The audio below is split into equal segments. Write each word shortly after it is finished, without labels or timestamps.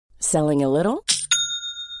Selling a little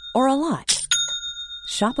or a lot?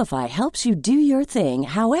 Shopify helps you do your thing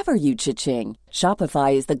however you cha-ching.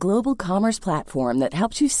 Shopify is the global commerce platform that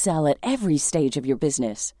helps you sell at every stage of your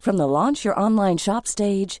business. From the launch your online shop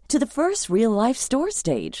stage to the first real-life store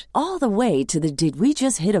stage, all the way to the did we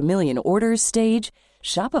just hit a million orders stage.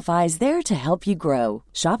 Shopify is there to help you grow.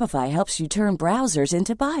 Shopify helps you turn browsers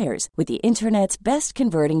into buyers with the internet's best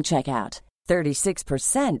converting checkout.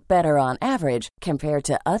 36% better on average compared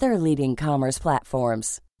to other leading commerce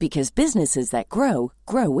platforms. Because businesses that grow,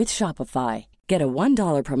 grow with Shopify. Get a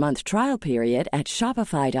 $1 per month trial period at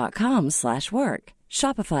shopify.com/work.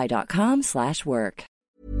 Shopify.com/work.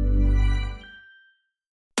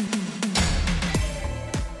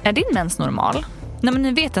 Är din mens normal? När man i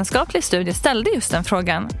en vetenskaplig studie ställde just den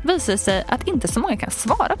frågan visade det sig att inte så många kan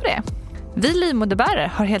svara på det. Vi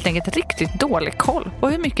livmoderbärare har helt enkelt riktigt dålig koll på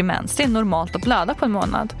hur mycket mens det är normalt att blöda på en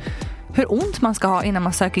månad. Hur ont man ska ha innan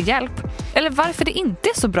man söker hjälp. Eller varför det inte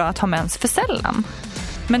är så bra att ha mens för sällan.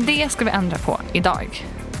 Men det ska vi ändra på idag.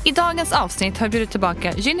 I dagens avsnitt har vi bjudit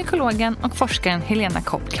tillbaka gynekologen och forskaren Helena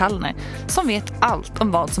Kopp-Kallner som vet allt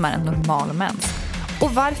om vad som är en normal mens.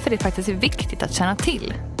 Och varför det faktiskt är viktigt att känna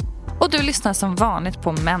till. Och du lyssnar som vanligt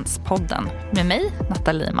på Menspodden med mig,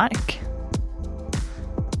 Nathalie Mark.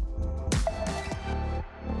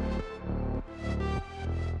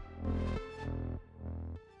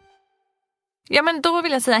 Ja, men då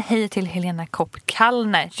vill jag säga hej till Helena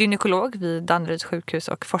Kopp-Kallner, gynekolog vid Danderyds sjukhus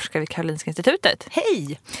och forskare vid Karolinska institutet.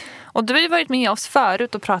 Hej! Och du har ju varit med oss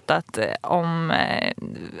förut och pratat om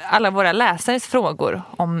alla våra läsares frågor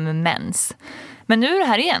om mens. Men nu är det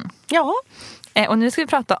här igen. Ja. Och nu ska vi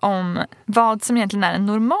prata om vad som egentligen är en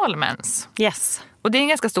normal mens. Yes. Och det är en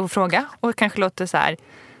ganska stor fråga och kanske låter så här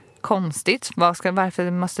konstigt.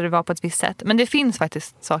 Varför måste det vara på ett visst sätt? Men det finns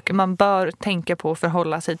faktiskt saker man bör tänka på och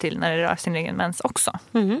förhålla sig till när det rör sin egen mens också.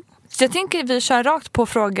 Mm. Så jag tänker vi kör rakt på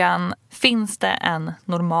frågan, finns det en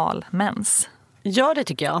normal mens? Ja, det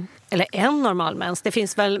tycker jag. Eller en normal mens. Det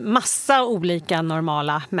finns väl massa olika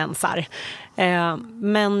normala mensar.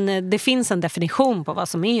 Men det finns en definition på vad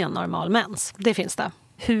som är en normal mens. Det finns det.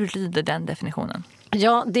 Hur lyder den definitionen?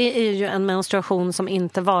 Ja, det är ju en menstruation som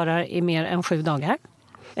inte varar i mer än 7 dagar.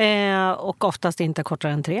 Och oftast inte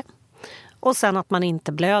kortare än 3. Och sen att man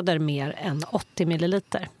inte blöder mer än 80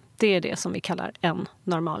 milliliter. Det är det som vi kallar en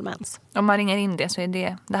normal mens. Om man ringer in det så är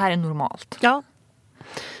det här är normalt. Ja.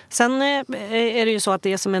 Sen är det ju så att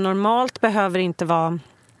det som är normalt behöver inte vara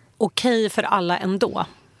okej för alla ändå.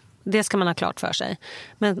 Det ska man ha klart för sig.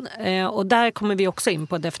 Men, och där kommer vi också in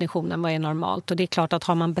på definitionen vad är normalt. Och det är klart att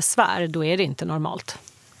har man besvär då är det inte normalt.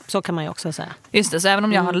 Så kan man ju också säga. Just det, så även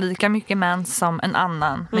om jag har lika mycket mens som en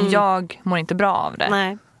annan men jag mår inte bra av det.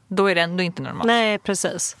 Nej. Då är det ändå inte normalt. Nej,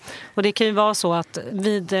 precis. Och det kan ju vara så att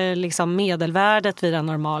vid liksom medelvärdet vid en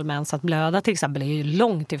normal mens att blöda till exempel är ju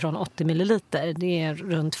långt ifrån 80 milliliter. Det är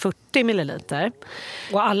runt 40 milliliter.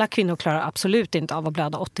 Och alla kvinnor klarar absolut inte av att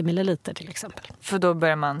blöda 80 milliliter till exempel. För då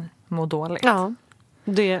börjar man må dåligt. Ja.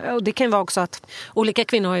 Det kan ju vara också att olika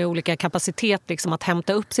kvinnor har ju olika kapacitet liksom att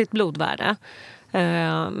hämta upp sitt blodvärde.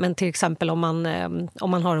 Men till exempel om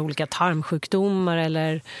man har olika tarmsjukdomar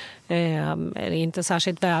eller är inte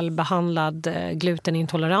särskilt väl behandlad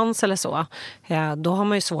glutenintolerans eller så, då har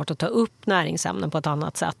man ju svårt att ta upp näringsämnen på ett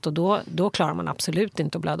annat sätt och då klarar man absolut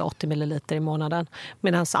inte att blöda 80 milliliter i månaden.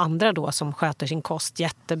 Medan andra då som sköter sin kost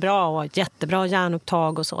jättebra och har jättebra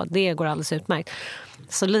järnupptag och så, det går alldeles utmärkt.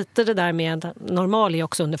 Så lite det där med normal är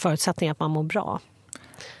också under förutsättning att man mår bra.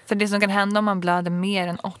 För det som kan hända om man blöder mer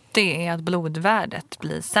än 80 är att blodvärdet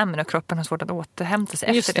blir sämre och kroppen har svårt att återhämta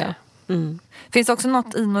sig efter det. Mm. Finns det också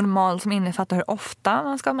något i normal som innefattar hur ofta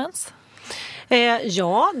man ska ha mens?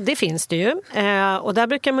 Ja, det finns det ju. Och där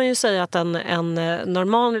brukar man ju säga att en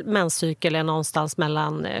normal menscykel är någonstans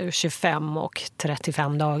mellan 25 och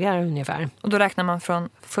 35 dagar ungefär. Och då räknar man från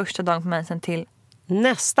första dagen på mensen till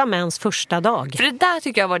nästa mens första dag. För det där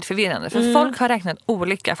tycker jag har varit förvirrande. För folk har räknat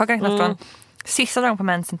olika. Folk har räknat från sista dagen på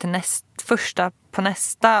mensen till första på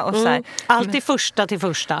nästa. Och så här. Alltid första till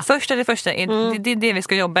första. Första till första. Det är det vi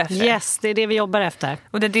ska jobba efter. Yes, det är det vi jobbar efter.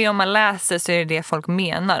 Och det är det om man läser så är det det folk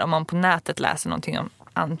menar. Om man på nätet läser någonting om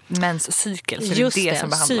menscykel så är just det som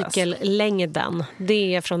behandlas. Cykellängden.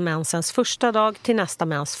 Det är från mensens första dag till nästa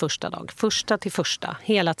mens första dag. Första till första,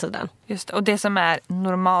 hela tiden. Just det. Och det som är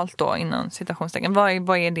normalt då inom citationstecken,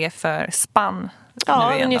 vad är det för spann?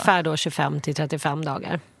 Ja, ungefär då 25 till 35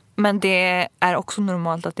 dagar. Men det är också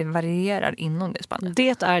normalt att det varierar inom det spannet.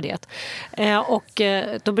 Det är det. Och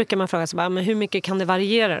då brukar man fråga sig bara, men hur mycket kan det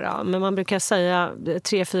variera då? Men man brukar säga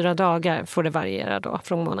 3-4 dagar får det variera då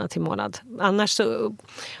från månad till månad. Annars så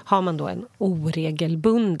har man då en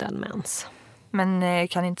oregelbunden mens. Men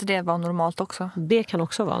kan inte det vara normalt också? Det kan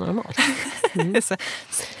också vara normalt.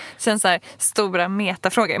 Sen så här, stora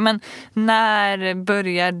metafrågor. Men när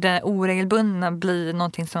börjar det oregelbundna bli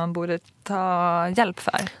någonting som man borde ta hjälp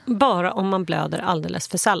för? Bara om man blöder alldeles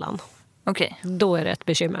för sällan. Okej. Då är det ett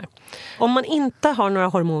bekymmer. Om man inte har några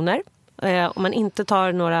hormoner, om man inte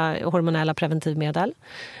tar några hormonella preventivmedel,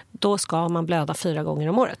 då ska man blöda 4 gånger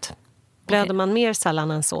om året. Blöder man mer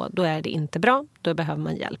sällan än så, då är det inte bra. Då behöver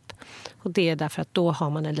man hjälp. Och det är därför att då har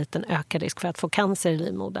man en liten ökad risk för att få cancer i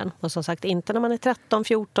livmodern. Och som sagt, inte när man är 13,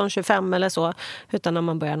 14, 25 eller så, utan när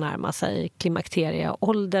man börjar närma sig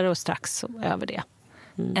klimakterieålder och strax över det.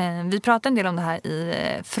 Vi pratar en del om det här i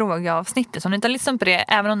frågeavsnittet. Så om ni inte har lyssnat på det,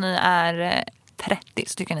 även om ni är 30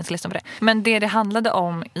 så tycker jag ni ska lyssna på det. Men det handlade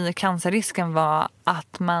om i cancerrisken var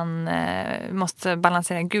att man måste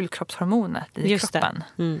balansera gulkroppshormonet i kroppen.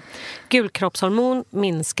 Gulkroppshormon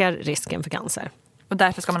minskar risken för cancer. Och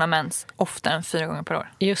därför ska man ha mens oftare än 4 gånger per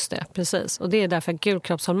år. Just det, precis. Och det är därför att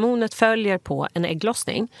gulkroppshormonet följer på en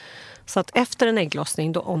ägglossning. Så att efter en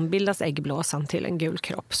ägglossning då ombildas äggblåsan till en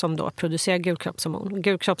gulkropp som då producerar gulkroppshormon.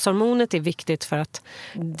 Gulkroppshormonet är viktigt för att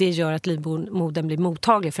det gör att livmodern blir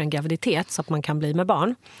mottaglig för en graviditet så att man kan bli med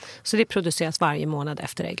barn. Så det produceras varje månad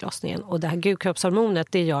efter ägglossningen. Och det här gulkroppshormonet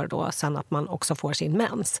det gör då sen att man också får sin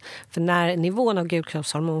mens. För när nivån av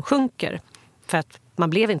gulkroppshormon sjunker för att man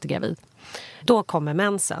blev inte gravid, då kommer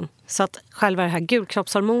mensen. Så att själva det här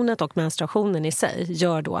gulkroppshormonet och menstruationen i sig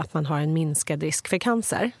gör då att man har en minskad risk för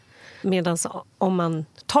cancer. Medan om man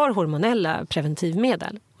tar hormonella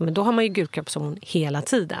preventivmedel, men då har man ju gulkroppshormon hela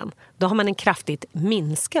tiden. Då har man en kraftigt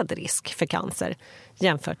minskad risk för cancer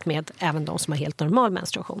jämfört med även de som har helt normal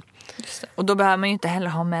menstruation. Just det. Och då behöver man ju inte heller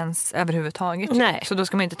ha mens överhuvudtaget. Nej. Så då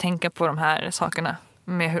ska man inte tänka på de här sakerna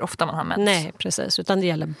med hur ofta man har mens. Nej, precis. Utan det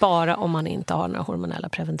gäller bara om man inte har några hormonella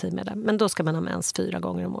preventivmedel. Men då ska man ha mens 4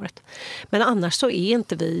 gånger om året. Men annars så är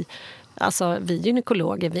inte vi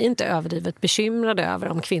gynekologer, vi är inte överdrivet bekymrade över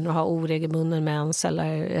om kvinnor har oregelbunden mens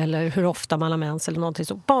eller hur ofta man har mens eller någonting.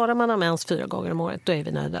 Så bara man har mens 4 gånger om året, då är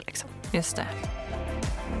vi nöjda liksom. Just det.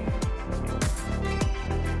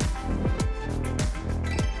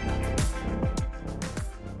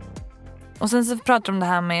 Och sen så pratar de om det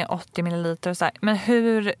här med 80 milliliter och så här. Men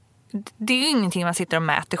det är ju ingenting man sitter och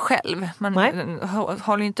mäter själv. Man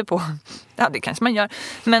håller ju inte på. Ja, det kanske man gör.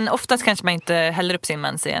 Men oftast kanske man inte häller upp sin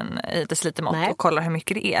mens i ett decilitermått och kollar hur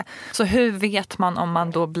mycket det är. Så hur vet man om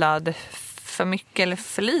man då blöder för mycket eller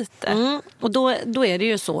för lite? Och då är det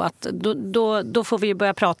ju så att då får vi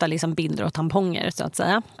börja prata liksom bindor och tamponger så att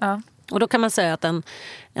säga. Ja. Och då kan man säga att en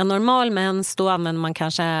normal mens, då använder man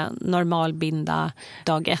kanske normal binda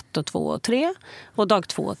dag 1 och 2 och 3. Och dag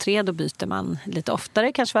 2 och 3 då byter man lite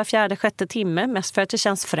oftare, kanske var 4:e, 6:e timme. Mest för att det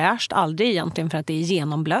känns fräscht, aldrig egentligen för att det är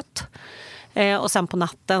genomblött. Och sen på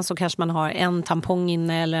natten så kanske man har en tampong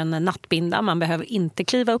inne eller en nattbinda. Man behöver inte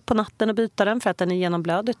kliva upp på natten och byta den för att den är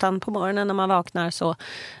genomblöd. Utan på morgonen när man vaknar så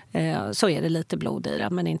är det lite blod i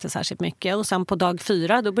den, men inte särskilt mycket. Och sen på dag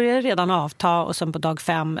 4 då börjar det redan avta. Och sen på dag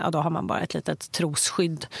 5 då har man bara ett litet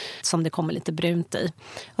trosskydd som det kommer lite brunt i.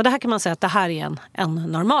 Och det här kan man säga att det här är en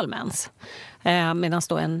normal mens. Medan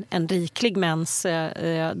då en riklig mens,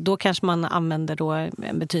 då kanske man använder då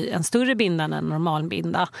en större binda än en normal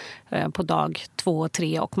binda på dag 2 och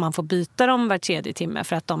 3. Och man får byta dem var 3:e timme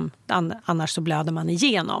för att annars så blöder man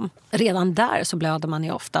igenom. Redan där så blöder man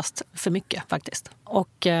ju oftast för mycket faktiskt.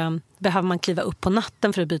 Och behöver man kliva upp på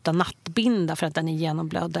natten för att byta nattbinda för att den är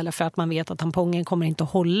genomblödd eller för att man vet att tampongen kommer inte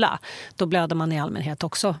att hålla, då blöder man i allmänhet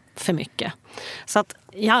också för mycket. Så att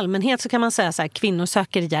i allmänhet så kan man säga så här, kvinnor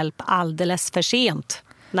söker hjälp alldeles för sent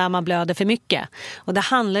när man blöder för mycket. Och det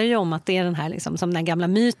handlar ju om att det är den här liksom, som den här gamla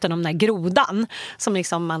myten om den här grodan som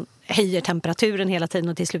liksom man höjer temperaturen hela tiden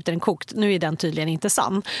och till slut är den kokt. Nu är den tydligen inte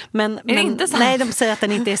sann. Men inte sann? Nej, de säger att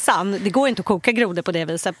den inte är sann. Det går inte att koka grodor på det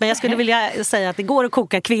viset. Men jag skulle vilja säga att det går att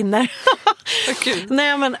koka kvinnor. Okay.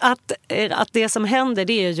 Nej, men att det som händer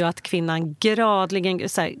det är ju att kvinnan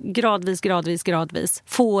gradvis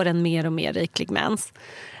får en mer och mer riklig mens.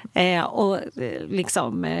 Och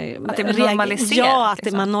liksom att det blir normaliserat. Ja,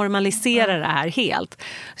 att man normaliserar det här helt.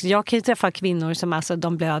 Så jag kan ju träffa kvinnor som alltså,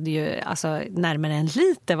 de blöder ju alltså, närmare 1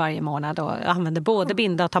 liter varje månad och använder både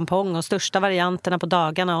binda och tampong och största varianterna på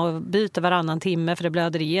dagarna och byter varannan timme för det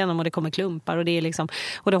blöder igenom och det kommer klumpar och det är liksom,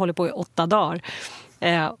 och det håller på i 8 dagar.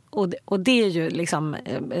 Och det är ju liksom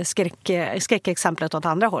skräckexemplet åt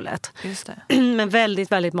andra hållet. Just det. Men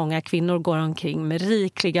väldigt, väldigt många kvinnor går omkring med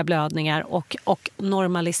rikliga blödningar och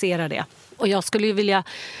normaliserar det. Och jag skulle ju vilja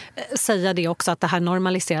säga det också, att det här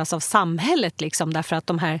normaliseras av samhället liksom, därför att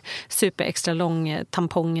de här superextra lång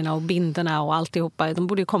tampongerna och binderna och alltihopa, de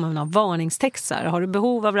borde ju komma med några varningstexter. Har du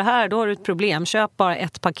behov av det här, då har du ett problem. Köp bara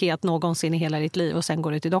ett paket någonsin i hela ditt liv och sen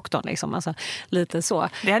går du till doktorn liksom. Alltså, lite så.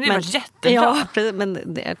 Det hade ju varit jättebra. Ja,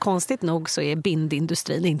 men konstigt nog så är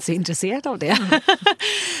bindindustrin inte så intresserad av det.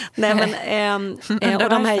 Nej, men, och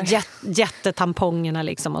de här jättetampongerna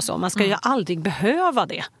liksom och så. Man ska ju aldrig behöva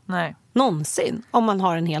det. Nej. Någonsin, om man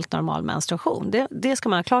har en helt normal menstruation. Det ska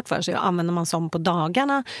man ha klart för sig. Använder man som på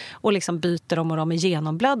dagarna och liksom byter dem och de är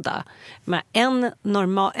genomblödda. Men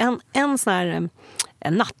en sån här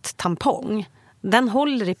nattampong, den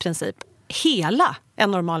håller i princip hela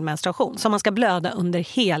en normal menstruation. Så man ska blöda under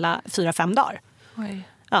hela 4-5 dagar. Oj.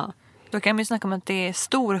 Ja. Då kan vi snacka om att det är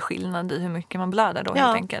stor skillnad i hur mycket man blöder då,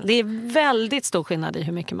 helt enkelt. Det är väldigt stor skillnad i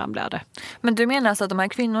hur mycket man blöder. Men du menar alltså att de här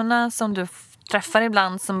kvinnorna som du träffar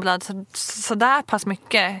ibland som blöder så där pass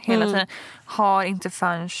mycket hela tiden har inte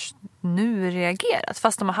förrän nu reagerat,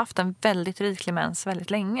 fast de har haft en väldigt riklig mens väldigt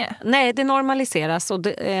länge? Nej, det normaliseras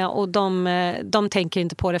och de tänker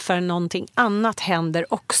inte på det förrän någonting annat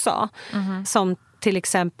händer också. Som till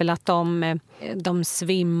exempel att de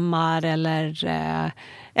svimmar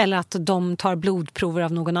eller att de tar blodprover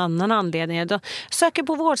av någon annan anledning. De söker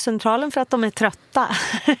på vårdcentralen för att de är trötta.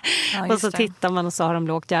 Ja, och så tittar man och så har de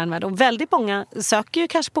lågt järnvärde. Och väldigt många söker ju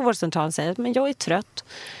kanske på vårdcentralen och säger att men jag är trött.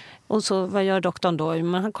 Och så vad gör doktorn då?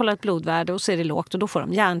 Man har kollat blodvärde och så är det lågt och då får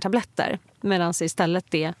de järntabletter. Medan istället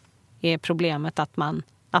det är problemet att man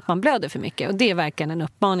blöder för mycket. Och det är verkligen en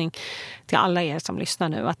uppmaning till alla er som lyssnar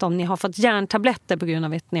nu. Att om ni har fått järntabletter på grund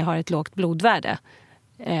av att ni har ett lågt blodvärde,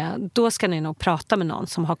 då ska ni nog prata med någon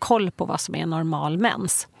som har koll på vad som är normal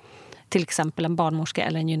mens. Till exempel en barnmorska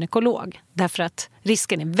eller en gynekolog. Därför att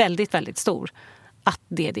risken är väldigt, väldigt stor att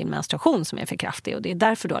det är din menstruation som är för kraftig. Och det är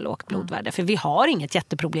därför du har lågt blodvärde. För vi har inget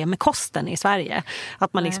jätteproblem med kosten i Sverige.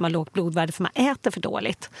 Att man liksom har lågt blodvärde för man äter för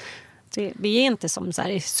dåligt. Vi är inte som så här,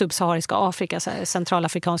 i subsahariska Afrika, så här,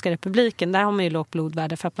 Centralafrikanska republiken. Där har man ju lågt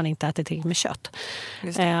blodvärde för att man inte äter tillräckligt med kött.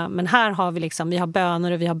 Men här har vi har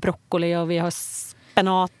bönor och vi har broccoli och vi har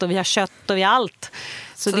spenat och vi har kött och vi har allt.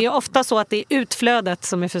 Så det är ofta så att det är utflödet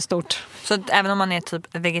som är för stort. Så även om man är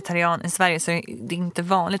typ vegetarian i Sverige så är det inte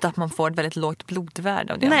vanligt att man får ett väldigt lågt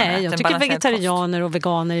blodvärde av det? Nej, jag tycker vegetarianer och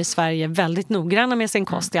veganer i Sverige är väldigt noggranna med sin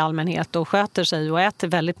kost i allmänhet och sköter sig och äter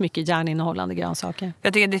väldigt mycket järninnehållande grönsaker.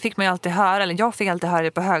 Jag tycker det fick man ju alltid höra, eller jag fick alltid höra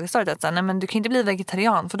det på högstadiet att nej, men du kan inte bli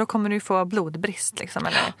vegetarian för då kommer du få blodbrist liksom,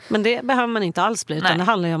 eller? Men det behöver man inte alls bli, utan det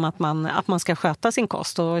handlar ju om att man ska sköta sin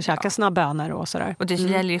kost och käka sina bönor och sådär. Och det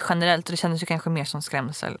gäller ju generellt och det kändes ju kanske mer som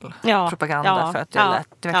propaganda för att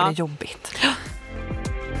det verkade jobbigt. Ja.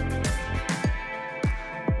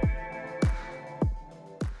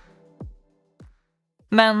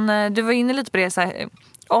 Men du var inne lite på det så här,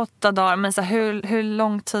 8 dagar, men så här, hur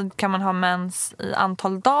lång tid kan man ha mens i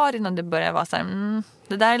antal dagar innan det börjar vara så här,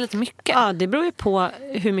 det där är lite mycket? Ja, det beror ju på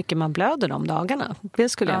hur mycket man blöder de dagarna. Det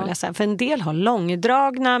skulle jag vilja säga. För en del har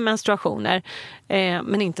långdragna menstruationer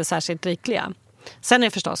men inte särskilt rikliga. Sen är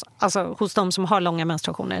det förstås, alltså hos de som har långa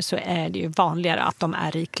menstruationer så är det ju vanligare att de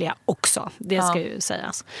är rikliga också. Det ska ju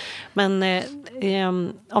sägas. Men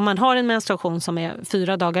om man har en menstruation som är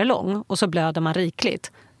 4 dagar lång och så blöder man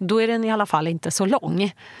rikligt, då är den i alla fall inte så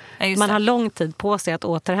lång. Man har lång tid på sig att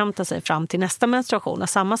återhämta sig fram till nästa menstruation. Och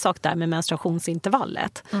samma sak där med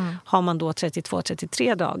menstruationsintervallet. Har man då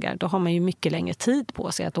 32-33 dagar, då har man ju mycket längre tid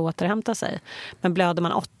på sig att återhämta sig. Men blöder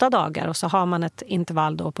man 8 dagar och så har man ett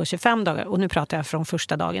intervall då på 25 dagar. Och nu pratar jag från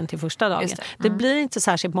första dagen till första dagen. Det blir inte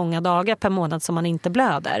särskilt många dagar per månad som man inte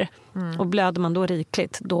blöder. Och blöder man då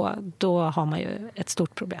rikligt, då har man ju ett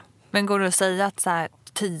stort problem. Men går det att säga att så här,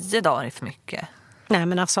 10 dagar är för mycket? Nej,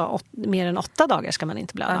 men alltså mer än 8 dagar ska man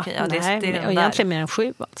inte blöda. Okay, ja, det är och egentligen mer än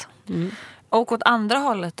 7. Alltså. Och åt andra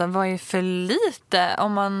hållet då, vad är för lite?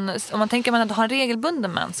 Om man tänker att man har en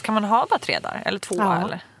regelbunden mens, kan man ha bara 3 dagar eller 2?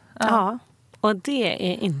 Eller? Ja, och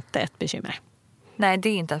det är inte ett bekymmer. Nej, det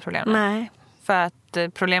är inte ett problem. Nej. För att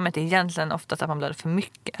problemet är egentligen ofta att man blöder för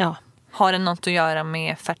mycket. Ja. Har det något att göra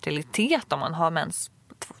med fertilitet om man har mens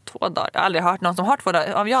 2 dagar? Jag har aldrig hört någon som har 2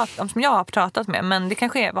 dagar som jag har pratat med. Men det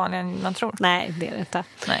kanske är vanligare än man tror. Nej, det är det inte.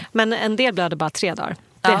 Nej. Men en del blöder bara 3 dagar.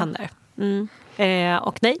 Det händer.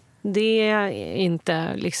 Och nej, det är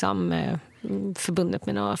inte liksom förbundet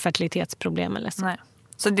med några fertilitetsproblem eller så. Nej.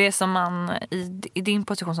 Så det som man i din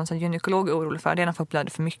position som gynekolog är orolig för, det är när folk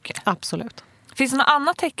blöder för mycket? Absolut. Finns det något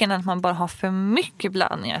annat tecken än att man bara har för mycket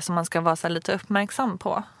blödningar som man ska vara så lite uppmärksam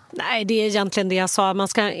på? Nej, det är egentligen det jag sa. Man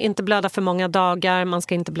ska inte blöda för många dagar, man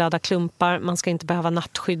ska inte blöda klumpar, man ska inte behöva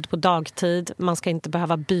nattskydd på dagtid, man ska inte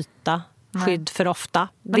behöva byta skydd för ofta.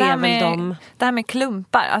 Det här med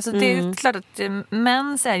klumpar, alltså det är klart att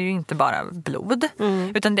mens är ju inte bara blod,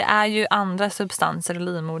 utan det är ju andra substanser och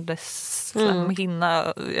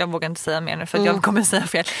livmoderslemhinna. Jag vågar inte säga mer nu för att jag kommer säga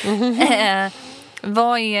fel.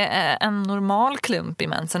 Vad är en normal klump i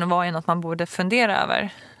mensen och vad är något man borde fundera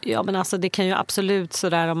över? Ja, men alltså det kan ju absolut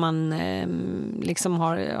sådär om man liksom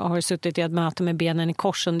har suttit i ett möte med benen i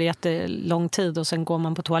kors under jättelång tid och sen går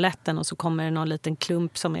man på toaletten och så kommer det någon liten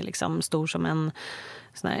klump som är liksom stor som en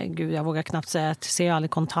sån här, gud jag vågar knappt säga att ser jag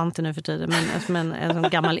aldrig kontanter nu för tiden, men en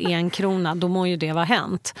gammal 1 krona, då må ju det vara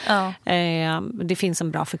hänt. Ja. Det finns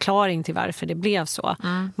en bra förklaring till varför det blev så.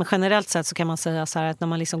 Men generellt sett så kan man säga så här att när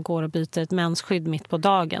man liksom går och byter ett mensskydd mitt på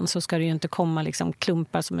dagen så ska det ju inte komma liksom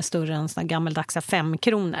klumpar som är större än såna gammaldags 5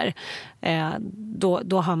 kronor.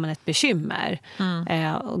 Då har man ett bekymmer.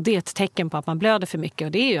 Och det är ett tecken på att man blöder för mycket,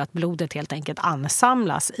 och det är ju att blodet helt enkelt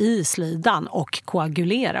ansamlas i slidan och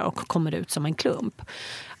koagulerar och kommer ut som en klump.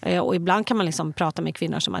 Och ibland kan man liksom prata med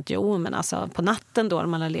kvinnor som att men alltså på natten då när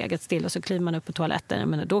man har legat still och så kliver man upp på toaletten,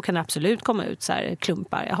 men då kan det absolut komma ut så här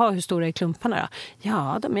klumpar. Jaha, hur stora är klumparna då?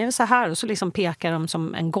 Ja, de är så här, och så liksom pekar de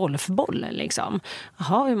som en golfboll liksom.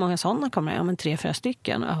 Jaha, hur många sådana kommer det? Ja, men 3-4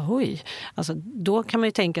 stycken. Oj. Alltså då kan man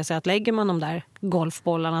ju tänka sig att lägger man de där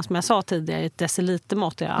golfbollarna som jag sa tidigare i ett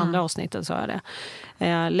decilitermått i det andra avsnittet så är det.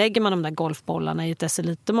 Lägger man de där golfbollarna i ett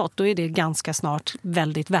decilitermått, då är det ganska snart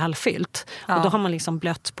väldigt välfyllt. Ja. Och då har man liksom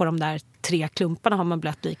blött på de där 3 klumparna, har man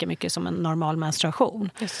blött lika mycket som en normal menstruation.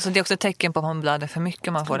 Just, så det är också ett tecken på att man blöder för mycket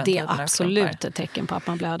om man får den typen av klumpar? Det är absolut ett tecken på att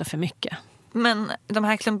man blöder för mycket. Men de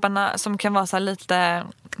här klumparna som kan vara så här lite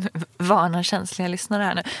varna känsliga lyssnare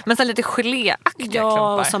här nu, men så lite geléaktiga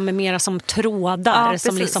klumpar. Och som är mera som trådar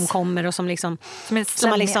som liksom kommer och som liksom som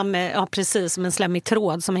man liksom, ja precis, som en slemmig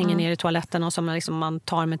tråd som hänger ner i toaletten och som liksom man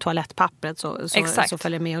tar med toalettpappret så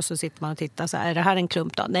följer med, och så sitter man och tittar så här, är det här en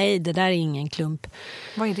klump då? Nej, det där är ingen klump.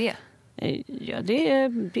 Vad är det? Ja, det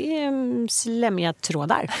är slemmiga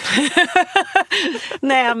trådar.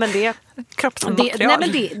 Nej, men det kroppsmaterial.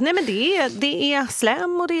 Det är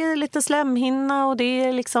slem och det är lite slemhinna och det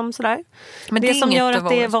är liksom sådär. Men det som gör att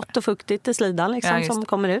det är vått och fuktigt i slidan liksom, som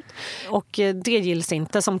kommer ut. Och det gills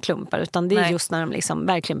inte som klumpar, utan det är just när de liksom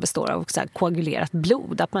verkligen består av så här koagulerat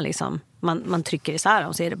blod, att man liksom man trycker isär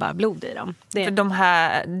dem så är det bara blod i dem.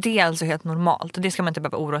 För det är alltså helt normalt, och det ska man inte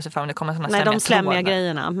behöva oroa sig för om det kommer såna slemmiga trådar. Nej, de slemmiga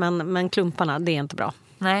grejerna, men klumparna, det är inte bra.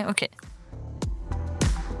 Nej, okej.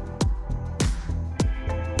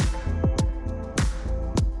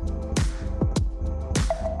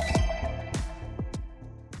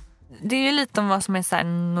 Det är ju lite om vad som är så här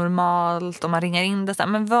normalt om man ringar in det.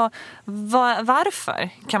 Men varför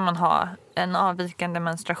kan man ha en avvikande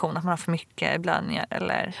menstruation, att man har för mycket blödningar?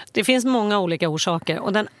 Eller? Det finns många olika orsaker,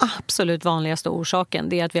 och den absolut vanligaste orsaken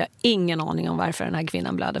det är att vi har ingen aning om varför den här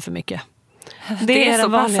kvinnan blöder för mycket. Det är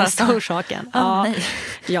den vanligaste orsaken.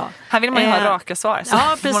 Ja. Här vill man ju ha raka svar.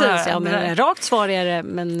 Ja, precis. Ja, men rakt svar är det,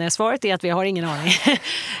 men svaret är att vi har ingen aning.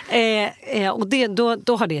 Och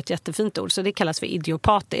då har det ett jättefint ord, så det kallas för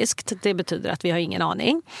idiopatiskt. Det betyder att vi har ingen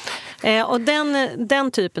aning. Och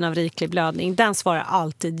den typen av riklig blödning, den svarar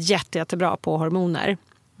alltid jättebra på hormoner.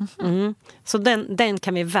 Så den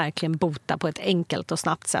kan vi verkligen bota på ett enkelt och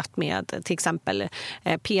snabbt sätt med till exempel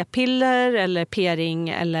p-piller eller p-ring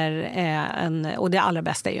eller och det allra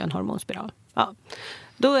bästa är ju en hormonspiral. Ja.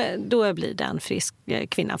 Då blir den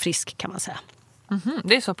kvinnan frisk, kan man säga.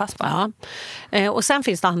 Det är så pass bra. Ja. Och sen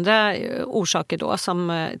finns det andra orsaker då,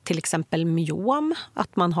 som till exempel myom,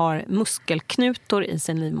 att man har muskelknutor i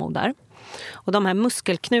sin livmoder. Och de här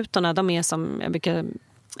muskelknutorna, de är som jag brukar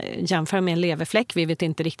jämför med en leverfläck. Vi vet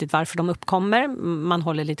inte riktigt varför de uppkommer. Man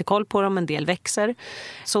håller lite koll på dem, en del växer.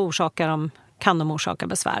 Så kan de orsaka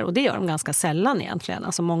besvär, och det gör de ganska sällan egentligen.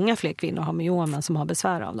 Alltså många fler kvinnor har myomen som har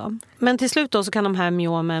besvär av dem. Men till slut då så kan de här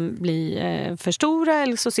myomen bli för stora,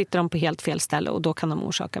 eller så sitter de på helt fel ställe och då kan de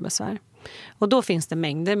orsaka besvär. Och då finns det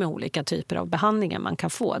mängder med olika typer av behandlingar man kan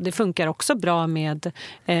få. Det funkar också bra med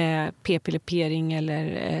p-piller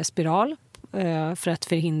eller spiral för att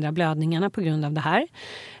förhindra blödningarna på grund av det här.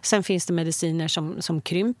 Sen finns det mediciner som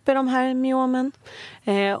krymper de här myomen.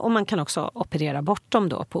 Och man kan också operera bort dem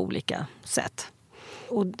då på olika sätt.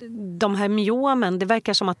 och de här myomen, det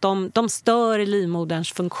verkar som att de stör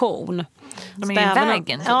livmoderns funktion. De är i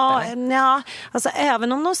vägen typ, ja, alltså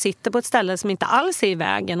även om de sitter på ett ställe som inte alls är i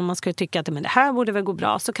vägen och man skulle tycka att men det här borde väl gå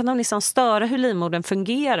bra, så kan de liksom störa hur livmodern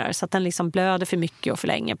fungerar så att den liksom blöder för mycket och för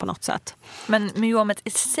länge på något sätt. Men myomet i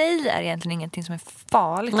sig är egentligen ingenting som är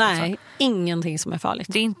farligt? Nej, alltså. Ingenting som är farligt.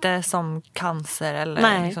 Det är inte som cancer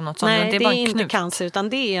eller liksom något sånt? Nej, det är bara en knut. Inte cancer utan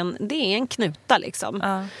det är en knuta liksom.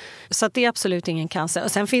 Ja. Så att det är absolut ingen cancer.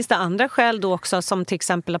 Och sen finns det andra skäl då också, som till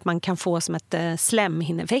exempel att man kan få som ett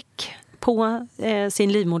slemhinneväck på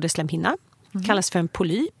sin livmoderslemhinna. Kallas för en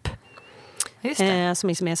polyp. Just det. Som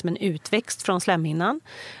är som en utväxt från slemhinnan.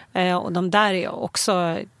 Och de där är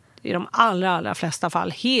också i de allra flesta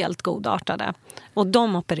fall helt godartade. Och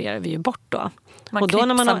de opererar vi ju bort då. Man och då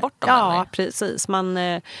när man bort dem? Ja, eller? precis.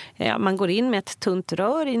 Man går in med ett tunt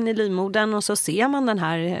rör in i livmodern och så ser man den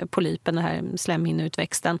här polypen, den här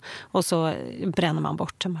slemhinneutväxten, och så bränner man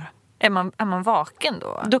bort den bara. Är man vaken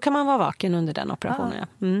då? Då kan man vara vaken under den operationen.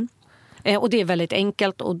 Ja. Mm. Och det är väldigt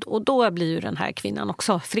enkelt och då blir ju den här kvinnan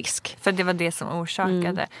också frisk. För det var det som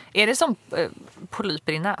orsakade. Är det som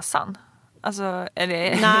polyper i näsan? Alltså,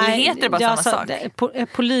 eller heter det bara samma sak?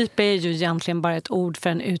 Polyp är ju egentligen bara ett ord för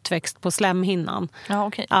en utväxt på slemhinnan. Ja,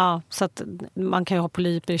 okej. Ja, så att man kan ju ha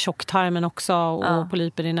polyper i tjocktarmen också och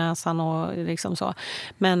polyper i näsan och liksom så.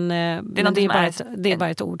 Men det är bara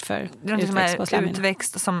ett ord för utväxt på slemhinnan.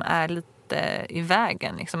 Utväxt som är lite i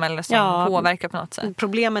vägen liksom, eller som påverkar på något sätt.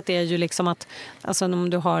 Problemet är ju liksom att alltså, om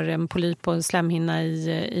du har en polyp på en slemhinna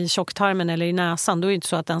i tjocktarmen eller i näsan, då är det inte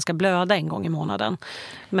så att den ska blöda en gång i månaden.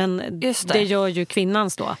 Men det gör ju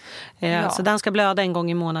kvinnans då. Så den ska blöda en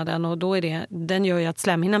gång i månaden och då den gör ju att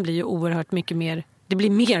slemhinnan blir ju oerhört mycket mer. Det blir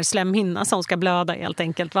mer slemhinna som ska blöda helt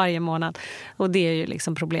enkelt varje månad. Och det är ju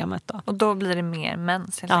liksom problemet då. Och då blir det mer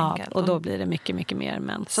mens helt enkelt. Ja, och då blir det mycket, mycket mer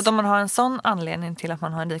mens. Så om man har en sån anledning till att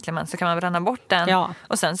man har en riklig mens så kan man bränna bort den. Ja.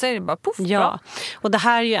 Och sen så är det bara poff. Ja, bra. Och det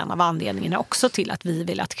här är ju en av anledningarna också till att vi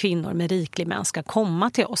vill att kvinnor med riklig mens ska komma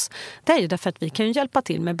till oss. Det är ju därför att vi kan ju hjälpa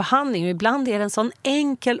till med behandling. Och ibland är det en sån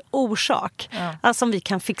enkel orsak. Ja. Alltså som vi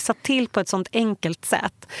kan fixa till på ett sånt enkelt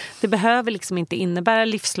sätt. Det behöver liksom inte innebära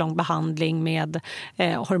livslång behandling med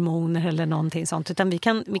hormoner eller någonting sånt, utan vi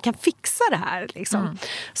kan fixa det här liksom.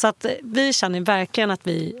 Så att vi känner verkligen att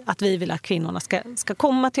vi vill att kvinnorna ska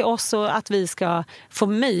komma till oss och att vi ska få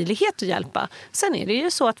möjlighet att hjälpa. Sen är det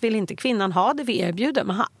ju så att vill inte kvinnan ha det vi erbjuder,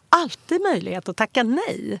 man har alltid möjlighet att tacka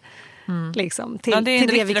nej. Liksom, till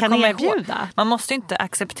det vi kan erbjuda. Man måste inte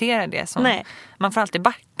acceptera det som man får alltid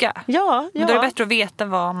backa. Ja. Men då är det bättre att veta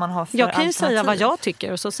vad man har för Jag kan ju alternativ. säga vad jag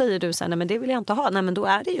tycker och så säger du sen, nej men det vill jag inte ha. Nej men då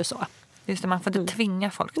är det ju så. Just det, man får inte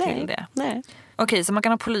tvinga folk till det. Nej. Okej, så man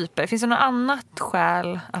kan ha polyper. Finns det något annat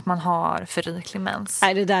skäl att man har för riklig mens?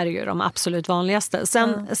 Nej, det där är ju de absolut vanligaste.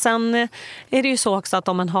 Sen är det ju så också att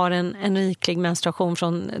om man har en riklig menstruation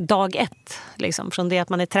från dag 1, liksom, från det att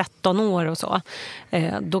man är 13 år och så,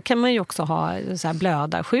 då kan man ju också ha så här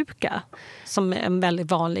blödarsjuka. Som en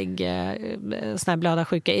väldigt vanlig sån här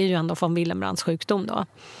blödarsjuka är ju ändå från Wilhelmbrands sjukdom då.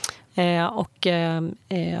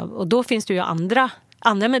 Och då finns det ju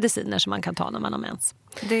andra mediciner som man kan ta när man har mens.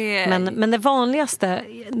 Men det vanligaste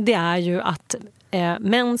det är ju att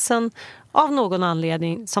mensen av någon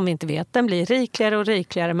anledning som vi inte vet, den blir rikligare och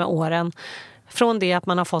rikligare med åren. Från det att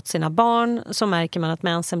man har fått sina barn så märker man att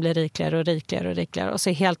mensen blir rikligare och rikligare och rikligare. Och så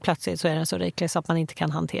helt plötsligt så är den så riklig så att man inte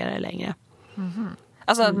kan hantera det längre. Mm-hmm.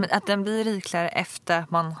 Alltså att den blir rikligare efter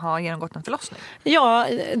att man har genomgått en förlossning? Ja,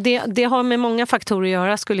 det har med många faktorer att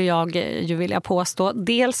göra skulle jag ju vilja påstå.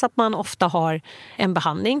 Dels att man ofta har en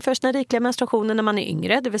behandling för sina rikliga menstruationer när man är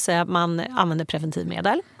yngre. Det vill säga att man använder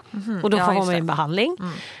preventivmedel. Och då får man en behandling.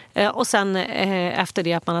 Och sen efter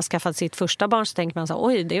det att man har skaffat sitt första barn så tänker man så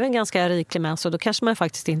oj, det är en ganska riklig mens. Och då kanske man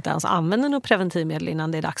faktiskt inte ens använder något preventivmedel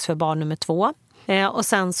innan det är dags för barn nummer 2. Och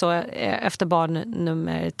sen så efter barn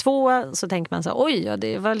nummer 2 så tänker man så oj, ja,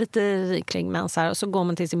 det var lite riklig mens här. Och så går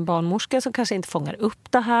man till sin barnmorska som kanske inte fångar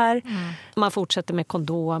upp det här. Man fortsätter med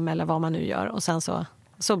kondom eller vad man nu gör. Och sen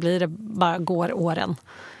så blir det bara går åren.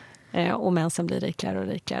 Och mensen blir rikligare och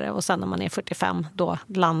rikligare. Och sen när man är 45 då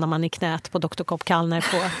landar man i knät på Dr. Kopp Kallner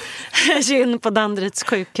på gyn på Danderyds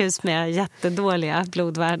sjukhus med jättedåliga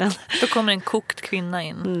blodvärden. Då kommer en kokt kvinna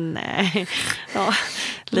in. Nej, ja,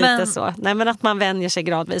 lite så. Nej, men att man vänjer sig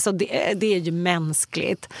gradvis. Och det är ju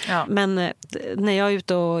mänskligt. Ja. Men när jag är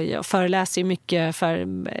ute och jag föreläser ju mycket för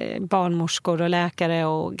barnmorskor och läkare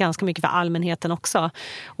och ganska mycket för allmänheten också.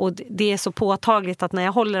 Och det är så påtagligt att när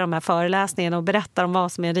jag håller de här föreläsningarna och berättar om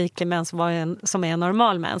vad som är riklig mens och vad som är en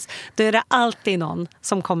normal mens, då är det alltid någon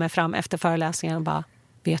som kommer fram efter föreläsningen och bara,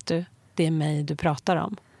 vet du, det är mig du pratar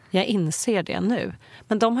om. Jag inser det nu.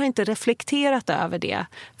 Men de har inte reflekterat över det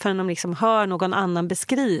förrän de liksom hör någon annan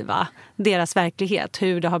beskriva deras verklighet.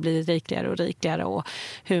 Hur det har blivit rikligare och rikligare och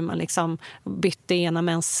hur man liksom bytte ena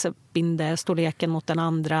mensbindestorleken mot den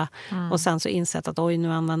andra. Och sen så insett att oj,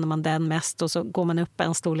 nu använder man den mest och så går man upp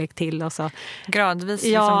en storlek till. Och så, gradvis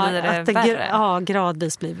liksom blir det värre. Ja,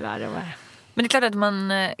 gradvis blir det värre och värre. Men det är klart att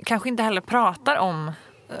man kanske inte heller pratar om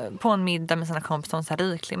på en middag med sina kompisar om så här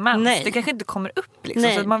riklig mens. Nej. Det kanske inte kommer upp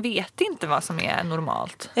liksom, så man vet inte vad som är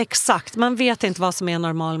normalt. Exakt, man vet inte vad som är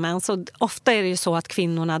normal mens. Och ofta är det ju så att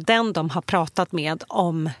kvinnorna, den de har pratat med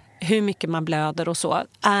om hur mycket man blöder och så,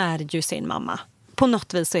 är ju sin mamma. På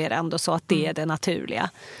något vis så är det ändå så att det är det naturliga.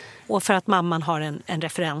 Och för att mamman har en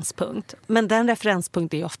referenspunkt. Men den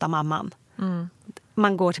referenspunkten är ofta mamman.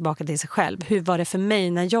 Man går tillbaka till sig själv. Hur var det för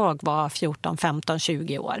mig när jag var 14, 15,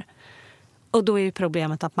 20 år? Och då är ju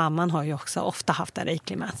problemet att mamman har ju också ofta haft en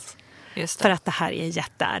riklig mens. Just det. För att det här är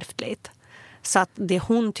jätteärftligt. Så att det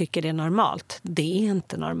hon tycker är normalt, det är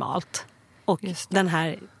inte normalt. Och den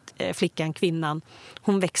här flickan, kvinnan,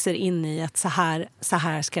 hon växer in i att så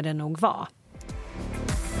här ska det nog vara.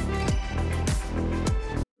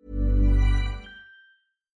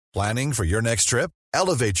 Planning for your next trip?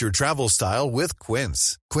 Elevate your travel style with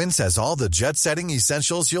Quince. Quince has all the jet-setting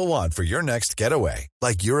essentials you'll want for your next getaway,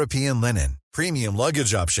 like European linen, premium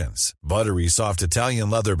luggage options, buttery soft Italian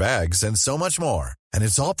leather bags, and so much more. And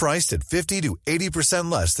it's all priced at 50 to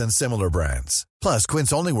 80% less than similar brands. Plus,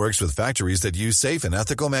 Quince only works with factories that use safe and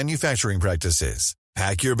ethical manufacturing practices.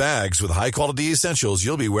 Pack your bags with high-quality essentials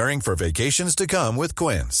you'll be wearing for vacations to come with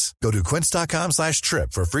Quince. Go to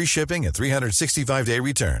quince.com/trip for free shipping and 365-day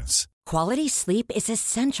returns. Quality sleep is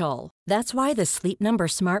essential. That's why the Sleep Number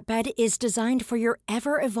Smart Bed is designed for your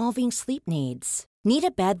ever-evolving sleep needs. Need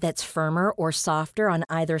a bed that's firmer or softer on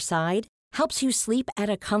either side? Helps you sleep at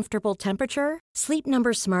a comfortable temperature? Sleep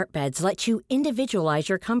Number Smart Beds let you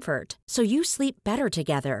individualize your comfort so you sleep better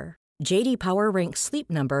together. J.D. Power ranks Sleep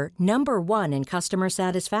Number #1 in customer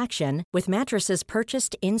satisfaction with mattresses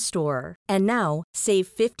purchased in-store. And now, save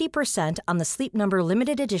 50% on the Sleep Number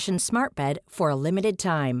Limited Edition Smart Bed for a limited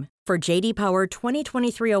time. For J.D. Power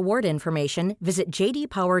 2023 award information, visit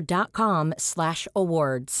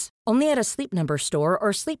jdpower.com/awards. Only at a Sleep Number store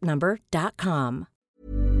or sleepnumber.com.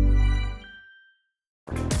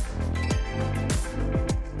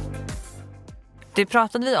 Det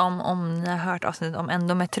pratade vi om ni har hört avsnittet om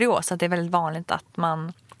endometrios, att det är väldigt vanligt att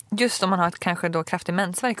man, just om man har ett kanske då kraftig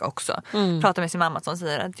mensvärk också, pratar med sin mamma som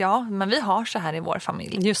säger att ja, men vi har så här i vår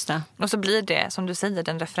familj. Just det. Och så blir det, som du säger,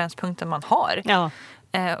 den referenspunkten man har. Ja.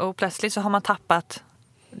 Och plötsligt så har man tappat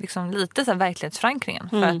liksom lite så här verklighetsförankringen.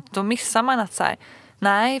 För att då missar man att så här,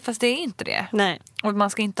 nej, fast det är inte det. Nej. Och man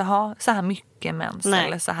ska inte ha så här mycket mens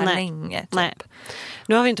eller så här länge. Typ. Nej.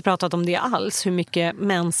 Nu har vi inte pratat om det alls, hur mycket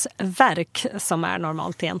mensvärk som är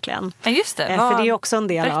normalt egentligen. Ja, just det. För det är också en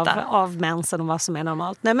del av mensen och vad som är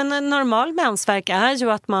normalt. Nej, men en normal mensvärk är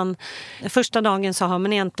ju att man första dagen så har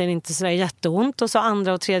man egentligen inte så jätteont och så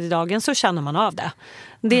andra och tredje dagen så känner man av det.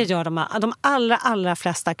 Det gör de allra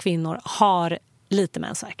flesta kvinnor har lite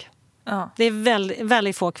mensvärk. Ja. Det är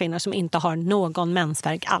väldigt få kvinnor som inte har någon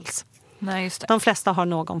mensvärk alls. Nej, just det. De flesta har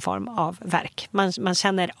någon form av värk. Man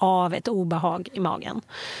känner av ett obehag i magen.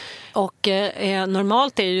 Och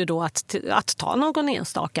normalt är ju då att ta någon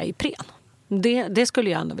enstaka Ipren. Det skulle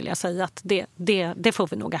jag ändå vilja säga att det får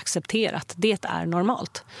vi nog acceptera att det är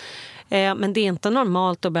normalt. Men det är inte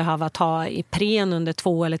normalt att behöva ta Ipren under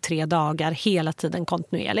 2 eller 3 dagar hela tiden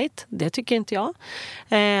kontinuerligt. Det tycker inte jag.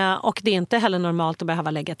 Och det är inte heller normalt att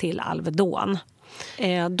behöva lägga till Alvedon.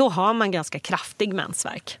 Då har man ganska kraftig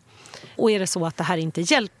mensvärk. Och är det så att det här inte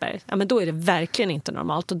hjälper, ja, men då är det verkligen inte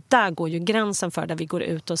normalt. Och där går ju gränsen för där vi går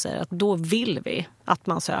ut och säger att då vill vi att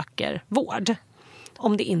man söker vård.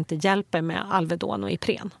 Om det inte hjälper med Alvedon och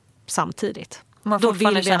Ipren samtidigt. Då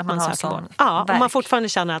vill vi att man söker vård. Ja, om man fortfarande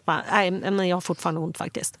känner att men jag har fortfarande ont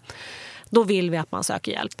faktiskt. Då vill vi att man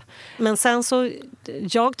söker hjälp. Men sen så,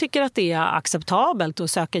 jag tycker att det är acceptabelt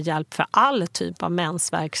att söka hjälp för all typ av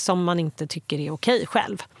mensvärk som man inte tycker är okej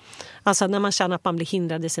själv. Alltså när man känner att man blir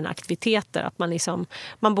hindrad i sina aktiviteter, att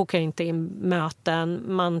man bokar inte in möten,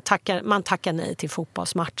 man tackar nej till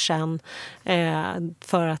fotbollsmatchen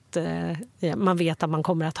för att man vet att man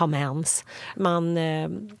kommer att ha mens. Man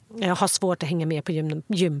har svårt att hänga med på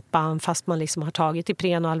gympan fast man liksom har tagit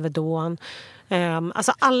Ipren och Alvedon.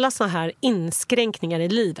 Alltså alla såna här inskränkningar i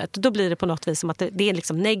livet, då blir det på något vis som att det är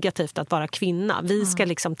liksom negativt att vara kvinna. Vi ska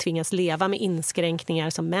liksom tvingas leva med inskränkningar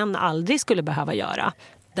som män aldrig skulle behöva göra.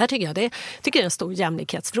 Där tycker jag det är en stor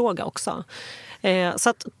jämlikhetsfråga också. Så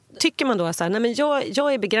att tycker man då så här, nej men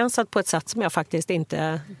jag är begränsad på ett sätt som jag faktiskt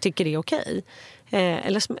inte tycker är okej.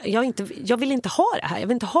 Eller jag vill inte ha det här. Jag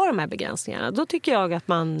vill inte ha de här begränsningarna. Då tycker jag att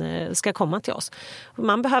man ska komma till oss.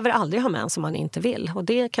 Man behöver aldrig ha mens som man inte vill. Och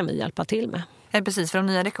det kan vi hjälpa till med. Ja, precis, för de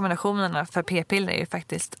nya rekommendationerna för p-piller är ju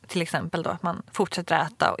faktiskt till exempel då att man fortsätter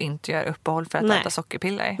äta och inte gör uppehåll för att äta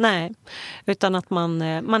sockerpiller. Nej, utan att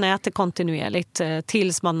man äter kontinuerligt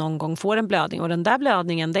tills man någon gång får en blödning. Och den där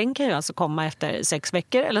blödningen, den kan ju alltså komma efter 6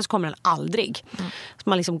 veckor eller så kommer den aldrig. Så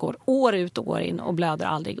man liksom går år ut och år in och blöder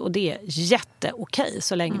aldrig. Och det är jätteokej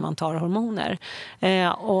så länge man tar hormoner.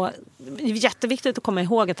 Och det är jätteviktigt att komma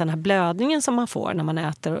ihåg att den här blödningen som man får när man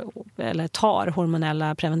äter eller tar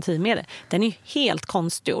hormonella preventivmedel, den är helt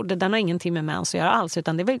konstgjord. Den har ingenting med mens att göra alls,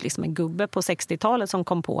 utan det var liksom en gubbe på 60-talet som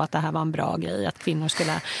kom på att det här var en bra grej, att kvinnor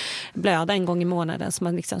skulle blöda en gång i månaden så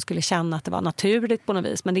man liksom skulle känna att det var naturligt på något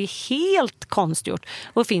vis. Men det är helt konstgjort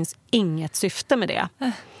och det finns inget syfte med det.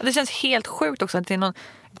 Det känns helt sjukt också att det är någon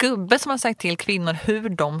gubbe som har sagt till kvinnor hur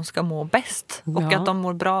de ska må bäst och att de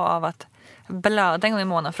mår bra av att blöda en gång i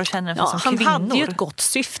månaden för att känna sig som kvinnor. Han hade ju ett gott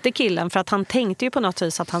syfte, killen, för att han tänkte ju på något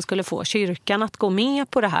vis att han skulle få kyrkan att gå med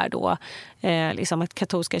på det här då. Liksom att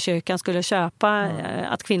katolska kyrkan skulle köpa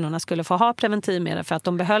att kvinnorna skulle få ha preventivmedel för att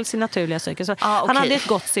de behöll sin naturliga cykel. Så han hade ett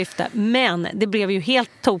gott syfte, men det blev ju helt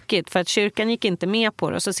tokigt för att kyrkan gick inte med på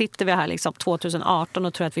det. Och så sitter vi här liksom 2018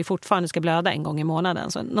 och tror att vi fortfarande ska blöda en gång i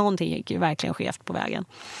månaden. Så någonting gick ju verkligen skevt på vägen.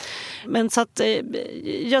 Men så att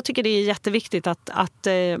jag tycker det är jätteviktigt att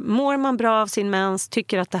mår man bra av sin mens,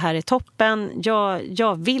 tycker att det här är toppen,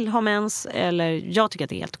 jag vill ha mens eller jag tycker att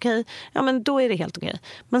det är helt okej, ja men då är det helt okej.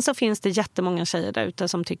 Men så finns det jättemånga tjejer där ute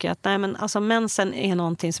som tycker att nej men alltså mensen är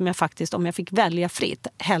någonting som jag faktiskt, om jag fick välja fritt,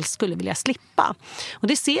 helst skulle vilja slippa. Och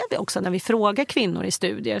det ser vi också när vi frågar kvinnor i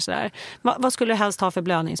studier sådär, vad skulle du helst ha för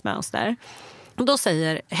blödningsmönster? Och då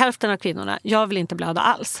säger hälften av kvinnorna, jag vill inte blöda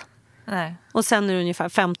alls. Nej. Och sen är det ungefär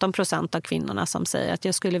 15% av kvinnorna som säger att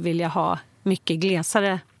jag skulle vilja ha mycket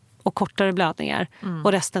glesare och kortare blödningar.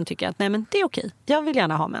 Och resten tycker att nej men det är okej, jag vill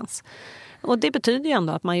gärna ha mens. Och det betyder ju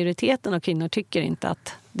ändå att majoriteten av kvinnor tycker inte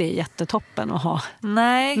att det är jättetoppen att ha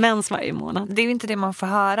mens varje månad. Det är ju inte det man får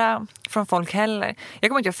höra från folk heller.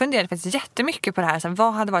 Jag funderade faktiskt jättemycket på det här. Så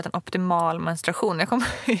vad hade varit en optimal menstruation?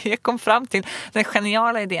 Jag kom fram till den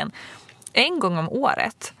geniala idén. En gång om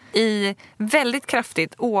året i väldigt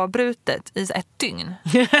kraftigt oavbrutet i ett dygn.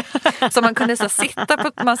 Så man kunde så sitta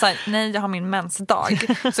på, man sa nej jag har min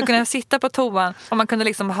mensdag. Så kunde jag sitta på toan och man kunde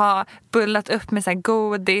liksom ha bullat upp med så här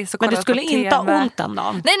godis och men du skulle inte ha ont den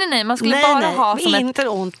dagen? Nej, man skulle bara ha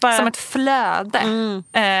som ett flöde.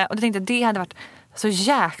 Och jag tänkte att det hade varit så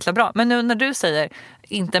jäkla bra. Men nu när du säger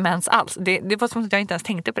inte mens alls, det var som att jag inte ens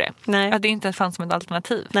tänkte på det. Nej. Att det inte fanns som ett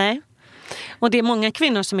alternativ. Nej. Och det är många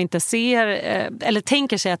kvinnor som inte ser eller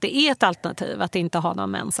tänker sig att det är ett alternativ att inte ha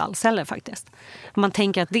någon mens alls heller faktiskt. Man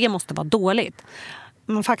tänker att det måste vara dåligt.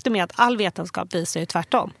 Men faktum är att all vetenskap visar ju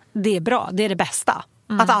tvärtom. Det är bra, det är det bästa.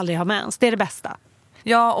 Att aldrig ha mens, det är det bästa.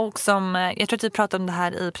 Ja, och som jag tror att vi pratade om det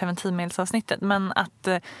här i preventivmedelsavsnittet, men att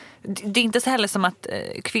det är inte så heller som att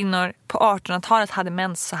kvinnor på 1800-talet hade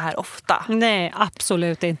mens så här ofta. Nej,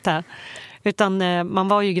 absolut inte. Utan man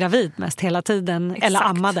var ju gravid mest hela tiden. Exakt. Eller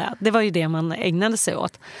ammade. Det var ju det man ägnade sig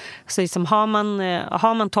åt. Så liksom har man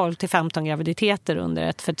 12-15 graviditeter under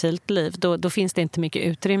ett fertilt liv, då finns det inte mycket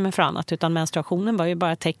utrymme för annat. Utan menstruationen var ju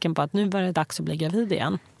bara ett tecken på att nu var det dags att bli gravid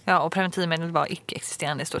igen. Ja, och preventivmedel var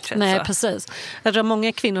icke-existerande i stort sett. Nej, så. Precis. Jag tror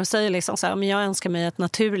många kvinnor säger liksom så här, men jag önskar mig ett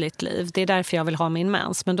naturligt liv. Det är därför jag vill ha min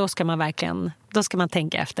mens. Men då ska man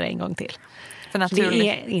tänka efter en gång till. För det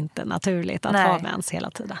är inte naturligt att ha mens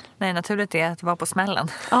hela tiden. Nej, naturligt är att vara på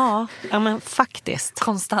smällen. Ja men faktiskt.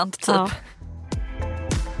 Konstant typ. Ja.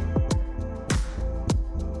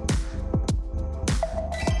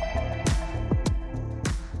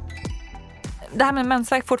 Det här med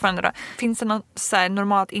mensvärk fortfarande då. Finns det något så här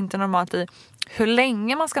normalt, inte normalt i hur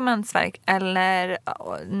länge man ska ha mensvärk eller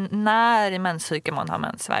när i menscykeln man har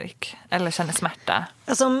mensvärk eller känner smärta?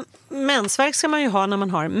 Alltså mensvärk ska man ju ha när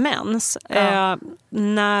man har mens.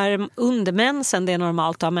 När under mensen det är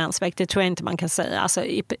normalt att ha mensvärk, det tror jag inte man kan säga. Alltså,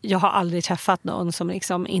 jag har aldrig träffat någon som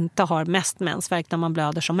liksom inte har mest mensvärk när man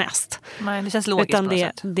blöder som mest. Nej, det känns logiskt. Utan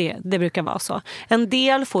det brukar vara så. En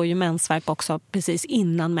del får ju mensvärk också precis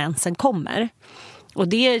innan mensen kommer. Och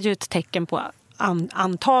det är ju ett tecken på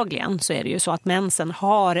antagligen så är det ju så att mensen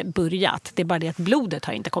har börjat. Det är bara det att blodet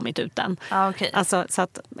har inte kommit ut än. Okay. Alltså, så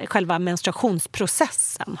att själva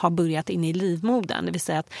menstruationsprocessen har börjat in i livmodern. Det vill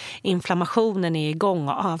säga att inflammationen är igång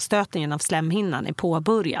och avstötningen av slemhinnan är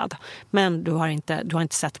påbörjad. Men du har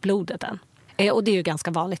inte sett blodet än. Och det är ju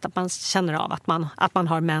ganska vanligt att man känner av att man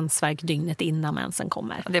har mensvärk dygnet innan mensen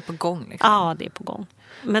kommer. Och det är på gång liksom. Ja, det är på gång.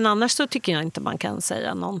 Men annars så tycker jag inte man kan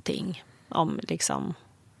säga någonting om liksom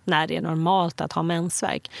när det är normalt att ha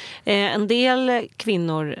mensvärk. En del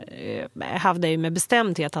kvinnor hävdar ju med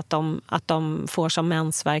bestämdhet att de får som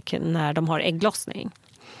mensvärk när de har ägglossning.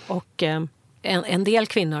 Och en del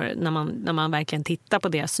kvinnor, när man verkligen tittar på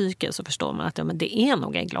deras psyke, så förstår man att det är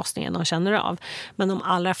nog ägglossningen de känner av. Men de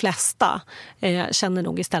allra flesta känner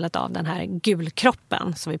nog istället av den här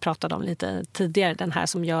gulkroppen som vi pratade om lite tidigare. Den här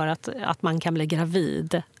som gör att man kan bli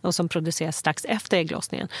gravid och som produceras strax efter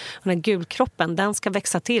ägglossningen. Och den här gulkroppen, den ska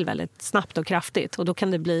växa till väldigt snabbt och kraftigt. Och då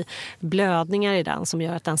kan det bli blödningar i den som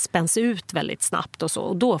gör att den spänns ut väldigt snabbt och så.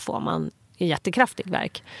 Och då får man en jättekraftig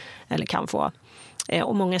värk, eller kan få.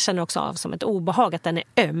 Och många känner också av som ett obehag att den är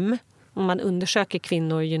öm. Om man undersöker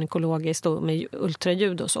kvinnor gynekologiskt och med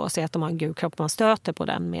ultraljud och så, och ser att de har en gulkropp, man stöter på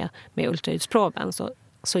den med ultraljudsproben,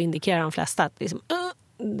 så indikerar de flesta att liksom,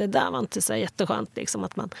 det där var inte så jätteskönt, liksom,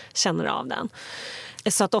 att man känner av den.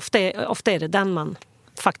 Så att ofta är det den man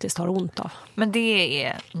faktiskt har ont av. Men det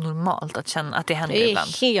är normalt att känna att det händer ibland?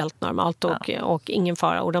 Det är helt normalt och ingen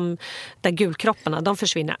fara. Och de där gulkropparna, de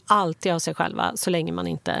försvinner alltid av sig själva så länge man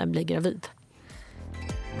inte blir gravid.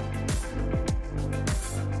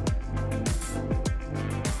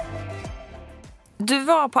 Du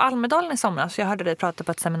var på Almedalen i somras, jag hörde dig prata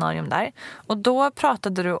på ett seminarium där. Och då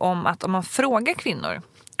pratade du om att om man frågar kvinnor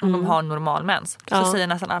om de har normal mens, så säger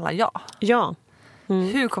nästan alla ja. Ja. Mm.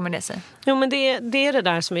 Hur kommer det sig? Jo, men det är det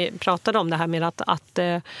där som vi pratade om, det här med att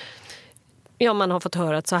man har fått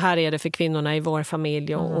höra att så här är det för kvinnorna i vår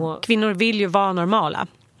familj. Och kvinnor vill ju vara normala.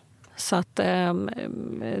 Så att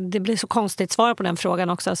det blir så konstigt svar på den frågan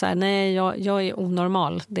också. Så här, nej, jag är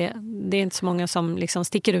onormal. Det är inte så många som liksom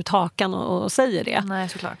sticker ut hakan och säger det. Nej,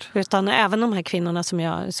 såklart. Utan även de här kvinnorna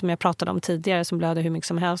som jag pratade om tidigare, som blöder hur mycket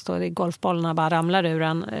som helst och golfbollarna bara ramlar ur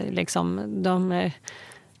en. Liksom,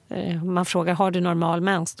 man frågar, har du normal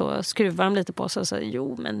mens? Då skruvar de lite på sig och säger,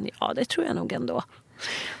 jo, men ja, det tror jag nog ändå.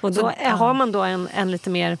 Och då har man då en lite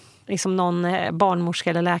mer, liksom någon barnmorska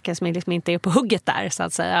eller läkare som liksom inte är på hugget där, så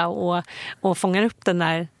att säga, och fångar upp den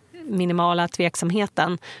där minimala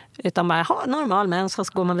tveksamheten, utan bara normal mens, så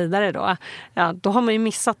går man vidare då. Ja, då har man ju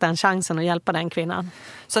missat den chansen att hjälpa den kvinnan.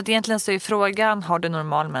 Så att egentligen så är frågan, har du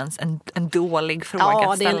normal mens, en dålig fråga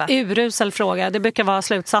att ställa? Ja, det är en urusel fråga. Det brukar vara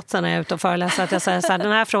slutsatsen när jag är ute och föreläser, att jag säger så här,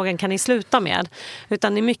 den här frågan kan ni sluta med.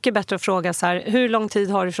 Utan det är mycket bättre att fråga så här, hur lång tid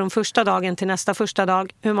har du från första dagen till nästa första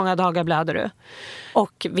dag? Hur många dagar blöder du?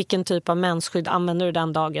 Och vilken typ av mensskydd använder du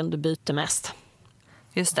den dagen du byter mest?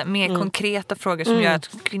 Just det, mer konkreta frågor som gör att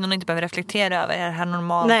kvinnorna inte behöver reflektera över, är det här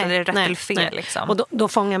normalt eller är det rätt eller fel? Liksom. Och då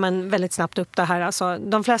fångar man väldigt snabbt upp det här. Alltså,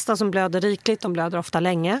 de flesta som blöder rikligt, de blöder ofta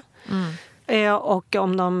länge. Och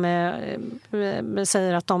om de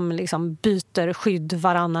säger att de liksom byter skydd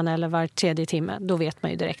varannan eller var tredje timme, då vet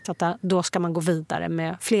man ju direkt att då ska man gå vidare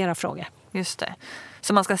med flera frågor. Just det.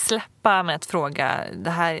 Så man ska släppa med att fråga, det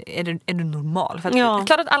här, är du normal? För att det är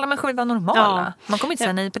klart att alla människor vill vara normala. Ja. Man kommer inte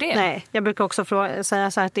säga nej på det. Nej, jag brukar också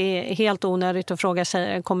säga så här att det är helt onödigt att fråga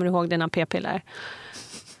sig, kommer du ihåg dina p-piller?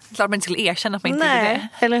 Klart man inte skulle erkänna att man inte vill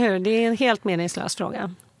det. Eller hur? Det är en helt meningslös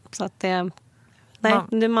fråga. Så att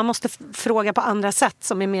man måste fråga på andra sätt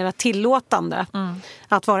som är mer tillåtande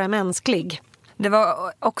att vara mänsklig. Det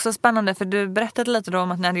var också spännande, för du berättade lite då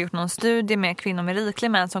om att ni hade gjort någon studie med kvinnor med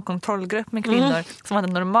riklig mens som kontrollgrupp med kvinnor som hade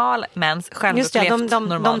normal mens, själv just det,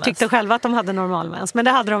 de tyckte själva att de hade normal mens, men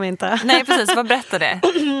det hade de inte. Nej, precis. Vad berättade det?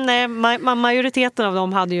 Nej, majoriteten av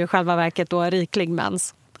dem hade ju själva verket då riklig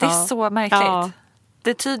mens. Det är så märkligt. Ja.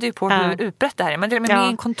 Det tyder ju på hur utbrett det här är. Men det är med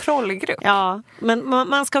en kontrollgrupp. Ja, men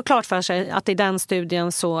man ska ha klart för sig att i den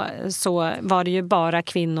studien så var det ju bara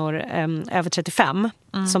kvinnor över 35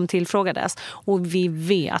 som tillfrågades. Och vi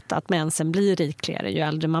vet att mensen blir rikligare ju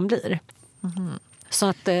äldre man blir. Så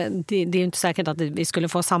att det är ju inte säkert att vi skulle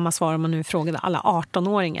få samma svar om man nu frågade alla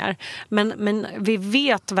 18-åringar. Men vi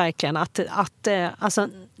vet verkligen att alltså,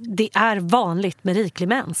 det är vanligt med riklig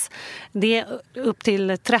mens. Det är upp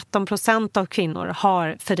till 13% av kvinnor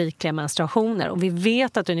har för rikliga menstruationer. Och vi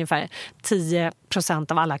vet att ungefär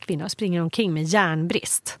 10% av alla kvinnor springer omkring med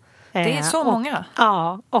järnbrist. Det är så många?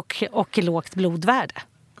 Ja, och lågt blodvärde.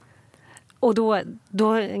 Och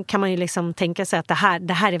då kan man ju liksom tänka sig att det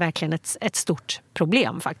här är verkligen ett stort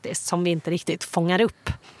problem faktiskt, som vi inte riktigt fångar upp.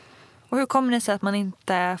 Och hur kommer det sig att man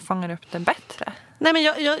inte fångar upp det bättre? Nej, men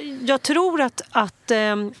jag tror att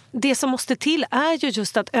det som måste till är ju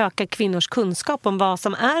just att öka kvinnors kunskap om vad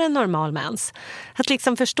som är en normal mens. Att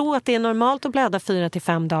liksom förstå att det är normalt att blöda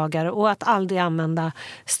 4-5 dagar och att aldrig använda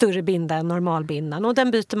större binda än normalbindan. Och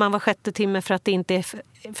den byter man var 6:e timme för att det inte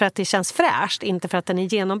för att det känns fräscht, inte för att den är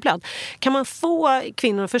genomblöd. Kan man få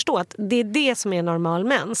kvinnor att förstå att det är det som är normal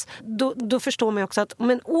mens, då förstår man också att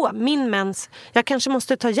min mens, jag kanske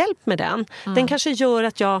måste ta hjälp med den. Den kanske gör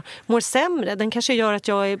att jag mår sämre, den kanske gör att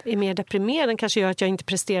jag är mer deprimerad, den kanske gör att jag inte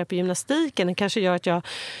presterar på gymnastiken, den kanske gör att jag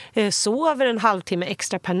sover en halvtimme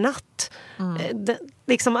extra per natt.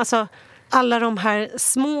 Liksom, alltså, alla de här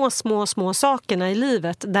små sakerna i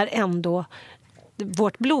livet där ändå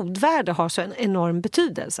vårt blodvärde har så en enorm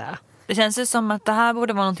betydelse. Det känns ju som att det här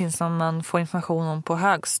borde vara någonting som man får information om på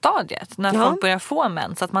högstadiet. När folk börjar få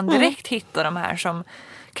mens. Att man direkt hittar de här som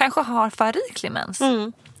kanske har för riklig mens.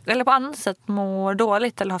 Eller på annat sätt mår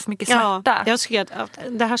dåligt eller har för mycket smärta. Ja, jag tycker att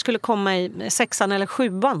det här skulle komma i 6:an eller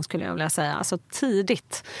 7:an skulle jag vilja säga. Alltså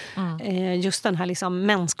tidigt. Just den här liksom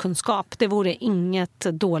menskunskap. Det vore inget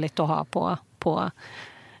dåligt att ha på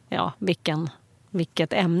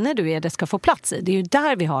vilket ämne det ska få plats i. Det är ju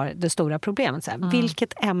där vi har det stora problemet. Så här,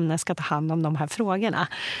 vilket ämne ska ta hand om de här frågorna?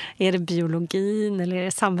 Är det biologin eller är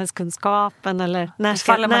det samhällskunskapen? Eller när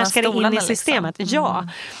ska det in i systemet? Liksom. Ja.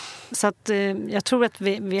 Så att, jag tror att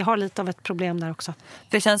vi har lite av ett problem där också.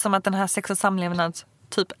 Det känns som att den här sex- och samlevnads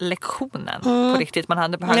typ lektionen på riktigt man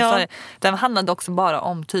hade på högstadiet, den handlade också bara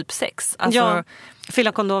om typ sex. Alltså,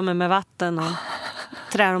 fylla kondomer med vatten och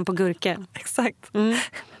trä dem på gurkor. Exakt.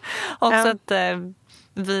 Också att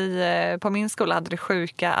vi på min skola hade det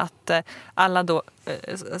sjuka att alla då,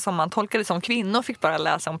 som man tolkade som kvinnor, fick bara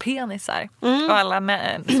läsa om penisar. Och alla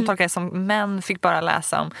som tolkade som män fick bara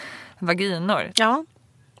läsa om vaginor. Ja.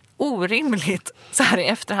 Orimligt så här i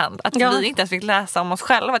efterhand att vi inte ens fick läsa om oss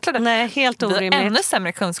själva. Nej, helt orimligt. Vi har ännu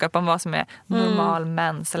sämre kunskap om vad som är normal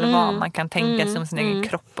mens eller vad man kan tänka sig om sin egen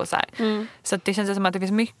kropp och så här. Så att det känns som att det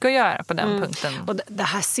finns mycket att göra på den punkten. Och det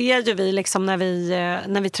här ser ju vi liksom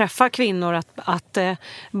när vi träffar kvinnor att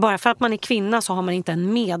bara för att man är kvinna så har man inte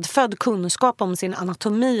en medfödd kunskap om sin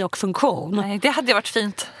anatomi och funktion. Nej, det hade varit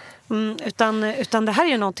fint. Utan det här är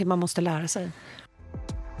ju någonting man måste lära sig.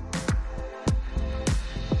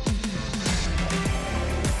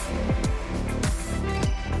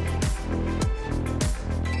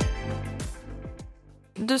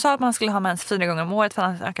 Du sa att man skulle ha mens 4 gånger om året för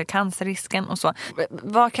att öka cancerrisken och så.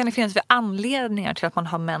 Vad kan det finnas för anledningar till att man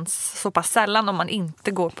har mens så pass sällan om man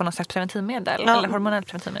inte går på något slags preventivmedel eller hormonellt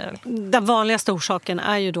preventivmedel? Den vanligaste orsaken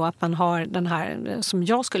är ju då att man har den här som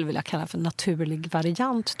jag skulle vilja kalla för naturlig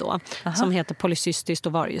variant då. Som heter polycystiskt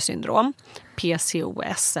ovariesyndrom.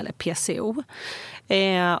 PCOS eller PCO.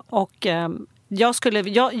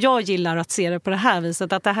 Jag gillar att se det på det här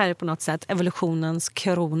viset att det här är på något sätt evolutionens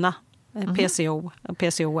krona.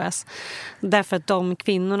 PCOS. Därför att de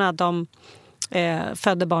kvinnorna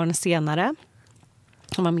födde barn senare.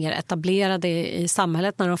 De var mer etablerade i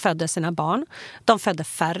samhället när de födde sina barn. De födde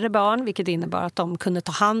färre barn, vilket innebar att de kunde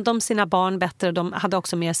ta hand om sina barn bättre. De hade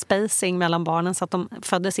också mer spacing mellan barnen så att de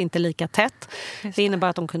föddes inte lika tätt. Det innebar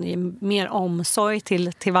att de kunde ge mer omsorg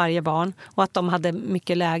till varje barn. Och att de hade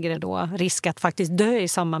mycket lägre då risk att faktiskt dö i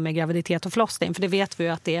samband med graviditet och förlossning. För det vet vi ju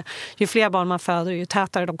att ju fler barn man föder, ju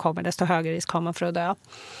tätare de kommer, desto högre risk har man för att dö.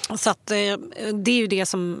 Så att, det är ju det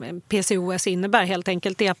som PCOS innebär helt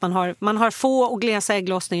enkelt. Det är att man har få och glesa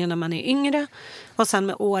ägglossningen när man är yngre och sen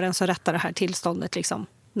med åren så rättar det här tillståndet liksom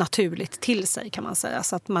naturligt till sig kan man säga.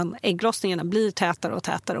 Så att ägglossningarna blir tätare och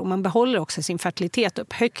tätare och man behåller också sin fertilitet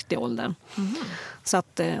upp högt i åldern. Så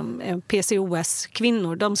att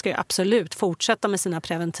PCOS-kvinnor de ska ju absolut fortsätta med sina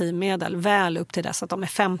preventivmedel väl upp till dess att de är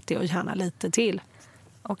 50 och gärna lite till.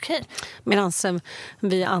 Okej. Medan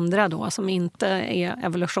vi andra då som inte är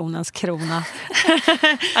evolutionens krona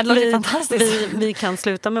vi kan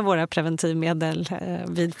sluta med våra preventivmedel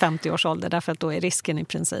vid 50 års ålder därför att då är risken i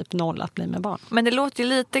princip 0 att bli med barn. Men det låter ju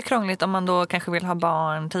lite krångligt om man då kanske vill ha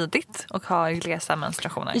barn tidigt och ha glesa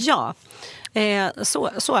menstruationer. Ja,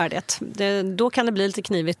 så är det. Då kan det bli lite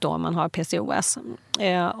knivigt då om man har PCOS.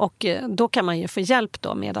 Och då kan man ju få hjälp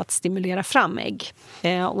då med att stimulera fram ägg.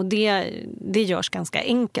 Och det görs ganska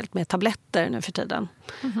enkelt med tabletter nu för tiden.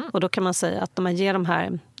 Och då kan man säga att när man ger de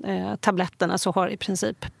här tabletterna så har i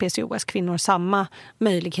princip PCOS-kvinnor samma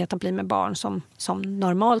möjlighet att bli med barn som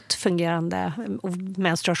normalt fungerande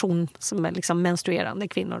menstruation, som är liksom menstruerande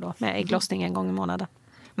kvinnor då, med ägglossning 1 gång i månaden.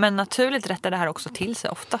 Men naturligt rättar det här också till sig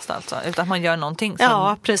oftast alltså, utan att man gör någonting som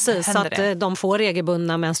ja, precis. Så att de får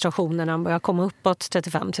regelbundna menstruationer när de börjar komma uppåt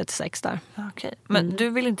 35-36 där. Okej. Men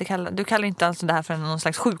du kallar inte alltså det här för någon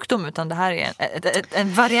slags sjukdom utan det här är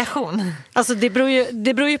en variation. Alltså det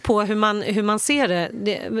beror ju på hur man ser det.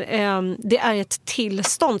 Det är ett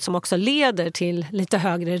tillstånd som också leder till lite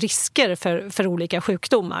högre risker för olika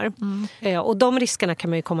sjukdomar. Och de riskerna kan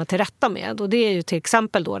man ju komma till rätta med. Och det är ju till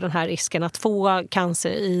exempel då den här risken att få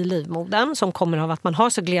cancer i i livmodern som kommer av att man har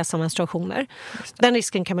så glesa menstruationer. Den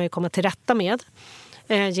risken kan man ju komma till rätta med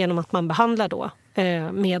genom att man behandlar då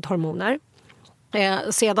med hormoner.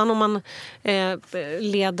 Sedan om man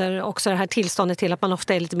leder också det här tillståndet till att man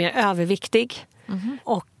ofta är lite mer överviktig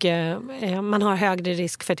och man har högre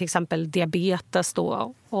risk för till exempel diabetes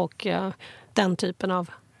då och den typen av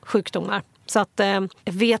sjukdomar. Så att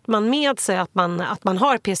vet man med sig att man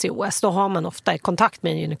har PCOS, då har man ofta kontakt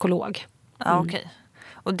med en gynekolog. Ja, okej.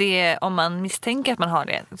 Och det, om man misstänker att man har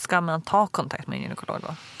det, ska man ta kontakt med en gynekolog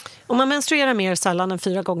då? Om man menstruerar mer sällan än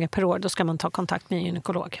 4 gånger per år, då ska man ta kontakt med en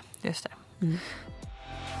gynekolog. Just det.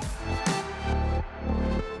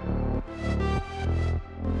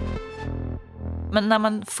 Men när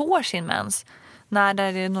man får sin mens, när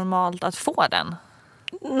är det normalt att få den?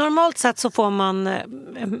 Normalt sett så får man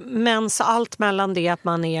mens allt mellan det att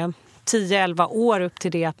man är 10-11 år upp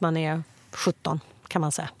till det att man är 17, kan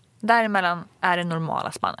man säga. Däremellan är det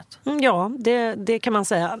normala spannet? Ja, det kan man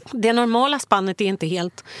säga. Det normala spannet är inte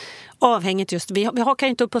helt avhängigt just. Vi hakar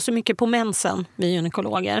inte upp oss så mycket på mensen, vi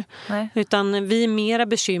gynekologer. Nej. Utan vi är mera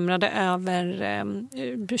bekymrade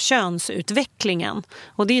över könsutvecklingen.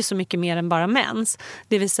 Och det är så mycket mer än bara mens.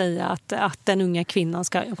 Det vill säga att den unga kvinnan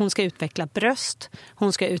hon ska utveckla bröst,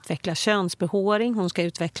 hon ska utveckla könsbehåring, hon ska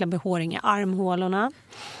utveckla behåring i armhålorna.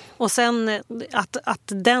 Och sen att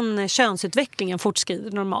den könsutvecklingen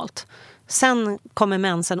fortskrider normalt. Sen kommer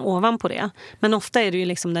mensen ovanpå det. Men ofta är det ju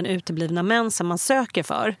liksom den uteblivna mensen man söker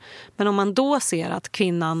för. Men om man då ser att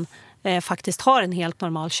kvinnan faktiskt har en helt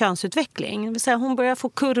normal könsutveckling. Det vill säga hon börjar få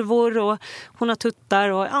kurvor och hon har tuttar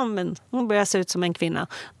och hon börjar se ut som en kvinna.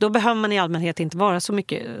 Då behöver man i allmänhet inte vara så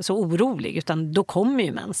orolig, utan då kommer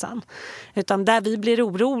ju mensen. Utan där vi blir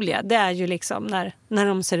oroliga, det är ju liksom när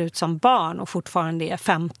de ser ut som barn och fortfarande är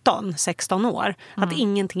 15-16 år. Att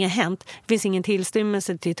ingenting har hänt. Det finns ingen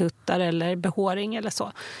tillstymmelse till tuttar eller behåring eller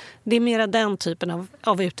så. Det är mera den typen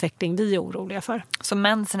av utveckling vi är oroliga för. Så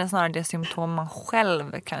mensen är snarare det symptom man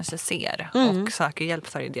själv kanske ser och söker hjälp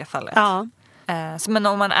för i det fallet. Ja. Men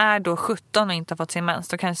om man är då 17 och inte har fått sin mens,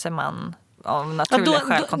 då kanske man av naturliga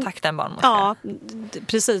skäl kontaktar en barnmorska. Ja,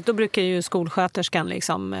 precis. Då brukar ju skolsköterskan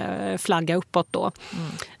liksom flagga uppåt då.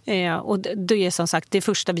 Och det är som sagt, det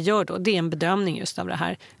första vi gör då, det är en bedömning just av det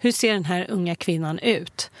här. Hur ser den här unga kvinnan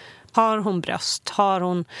ut? Har hon bröst? Har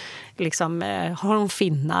hon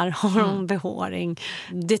finnar? Har hon behåring?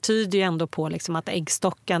 Det tyder ju ändå på liksom att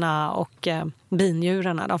äggstockarna och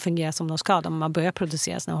binjurarna, de fungerar som de ska. De har börjat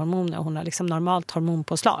producera sina hormoner och hon har liksom normalt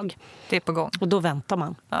hormonpåslag. Det är på gång. Och då väntar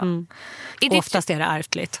man. Ja. Och oftast är det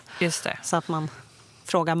ärftligt. Just det. Så att man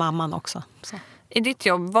frågar mamman också. Så. I ditt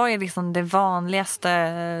jobb, vad är liksom det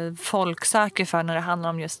vanligaste folk söker för när det handlar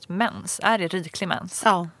om just mens? Är det riklig mens?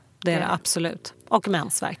 Ja, det är det absolut. Och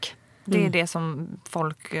mensvärk. Det är det som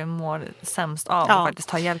folk mår sämst av och faktiskt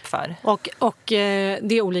tar hjälp för. Och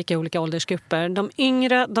det är olika åldersgrupper. De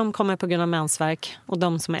yngre, de kommer på grund av mensvärk. Och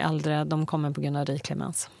de som är äldre, de kommer på grund av riklig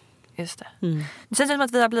mens. Just det. Det känns som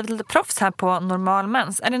att vi har blivit lite proffs här på normal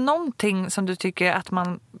mens. Är det någonting som du tycker att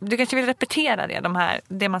du kanske vill repetera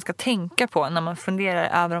det man ska tänka på när man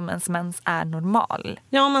funderar över om ens mens är normal?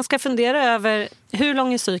 Ja, man ska fundera över hur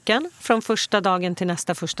lång är cykeln från första dagen till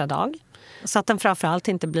nästa första dag. Så att den framförallt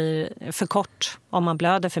inte blir för kort om man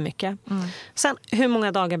blöder för mycket. Sen, hur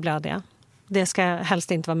många dagar blöder jag? Det ska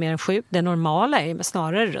helst inte vara mer än 7. Det normala är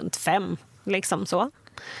snarare runt 5. Liksom så.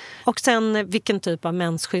 Och sen, vilken typ av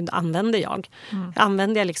mensskydd använder jag?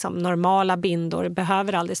 Använder jag liksom normala bindor?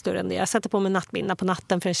 Behöver aldrig större än det. Jag sätter på mig nattbinda på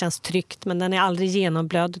natten för det känns tryggt. Men den är aldrig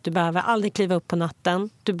genomblöd. Du behöver aldrig kliva upp på natten.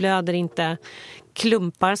 Du blöder inte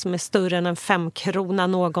klumpar som är större än en 5-krona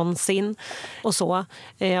någonsin. Och så.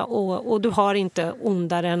 Och du har inte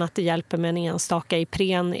ondare än att det hjälper med en enstaka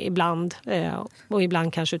Ipren ibland. Och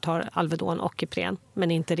ibland kanske du tar Alvedon och Ipren.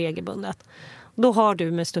 Men inte regelbundet. Då har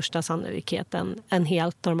du med största sannolikhet en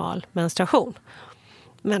helt normal menstruation.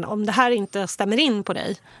 Men om det här inte stämmer in på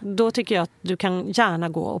dig, då tycker jag att du kan gärna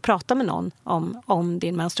gå och prata med någon om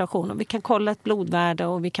din menstruation. Och vi kan kolla ett blodvärde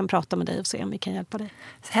och vi kan prata med dig och se om vi kan hjälpa dig.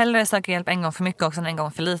 Hellre söka hjälp en gång för mycket också än en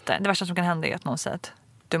gång för lite. Det värsta som kan hända är att någon säger att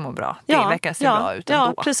du mår bra. Det verkar se bra ut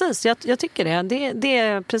ändå. Ja, precis. Jag tycker det. Det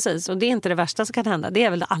är precis. Och det är inte det värsta som kan hända. Det är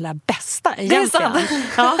väl det allra bästa egentligen. Det är sant.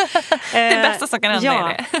 Ja. Det bästa som kan hända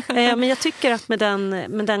är det. Men jag tycker att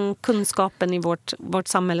med den kunskapen i vårt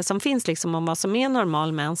samhälle som finns liksom om vad som är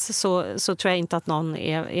normal mens, så tror jag inte att någon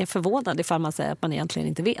är förvånad ifall man säger att man egentligen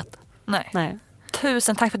inte vet. Nej.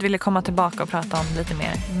 Tusen tack för att du ville komma tillbaka och prata om lite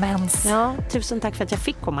mer mens. Ja, tusen tack för att jag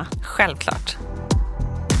fick komma. Självklart.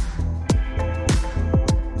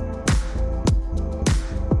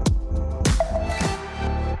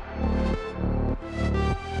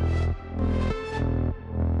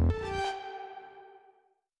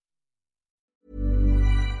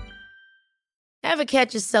 Ever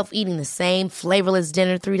catch yourself eating the same flavorless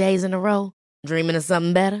dinner 3 days in a row? Dreaming of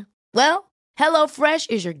something better? Well, HelloFresh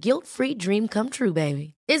is your guilt-free dream come true,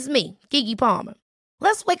 baby. It's me, Keke Palmer.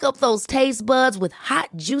 Let's wake up those taste buds with hot,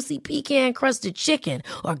 juicy pecan-crusted chicken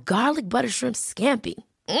or garlic butter shrimp scampi.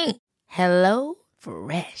 Hello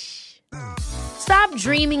Fresh. Stop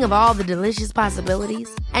dreaming of all the delicious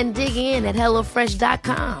possibilities and dig in at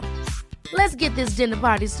HelloFresh.com. Let's get this dinner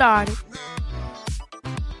party started.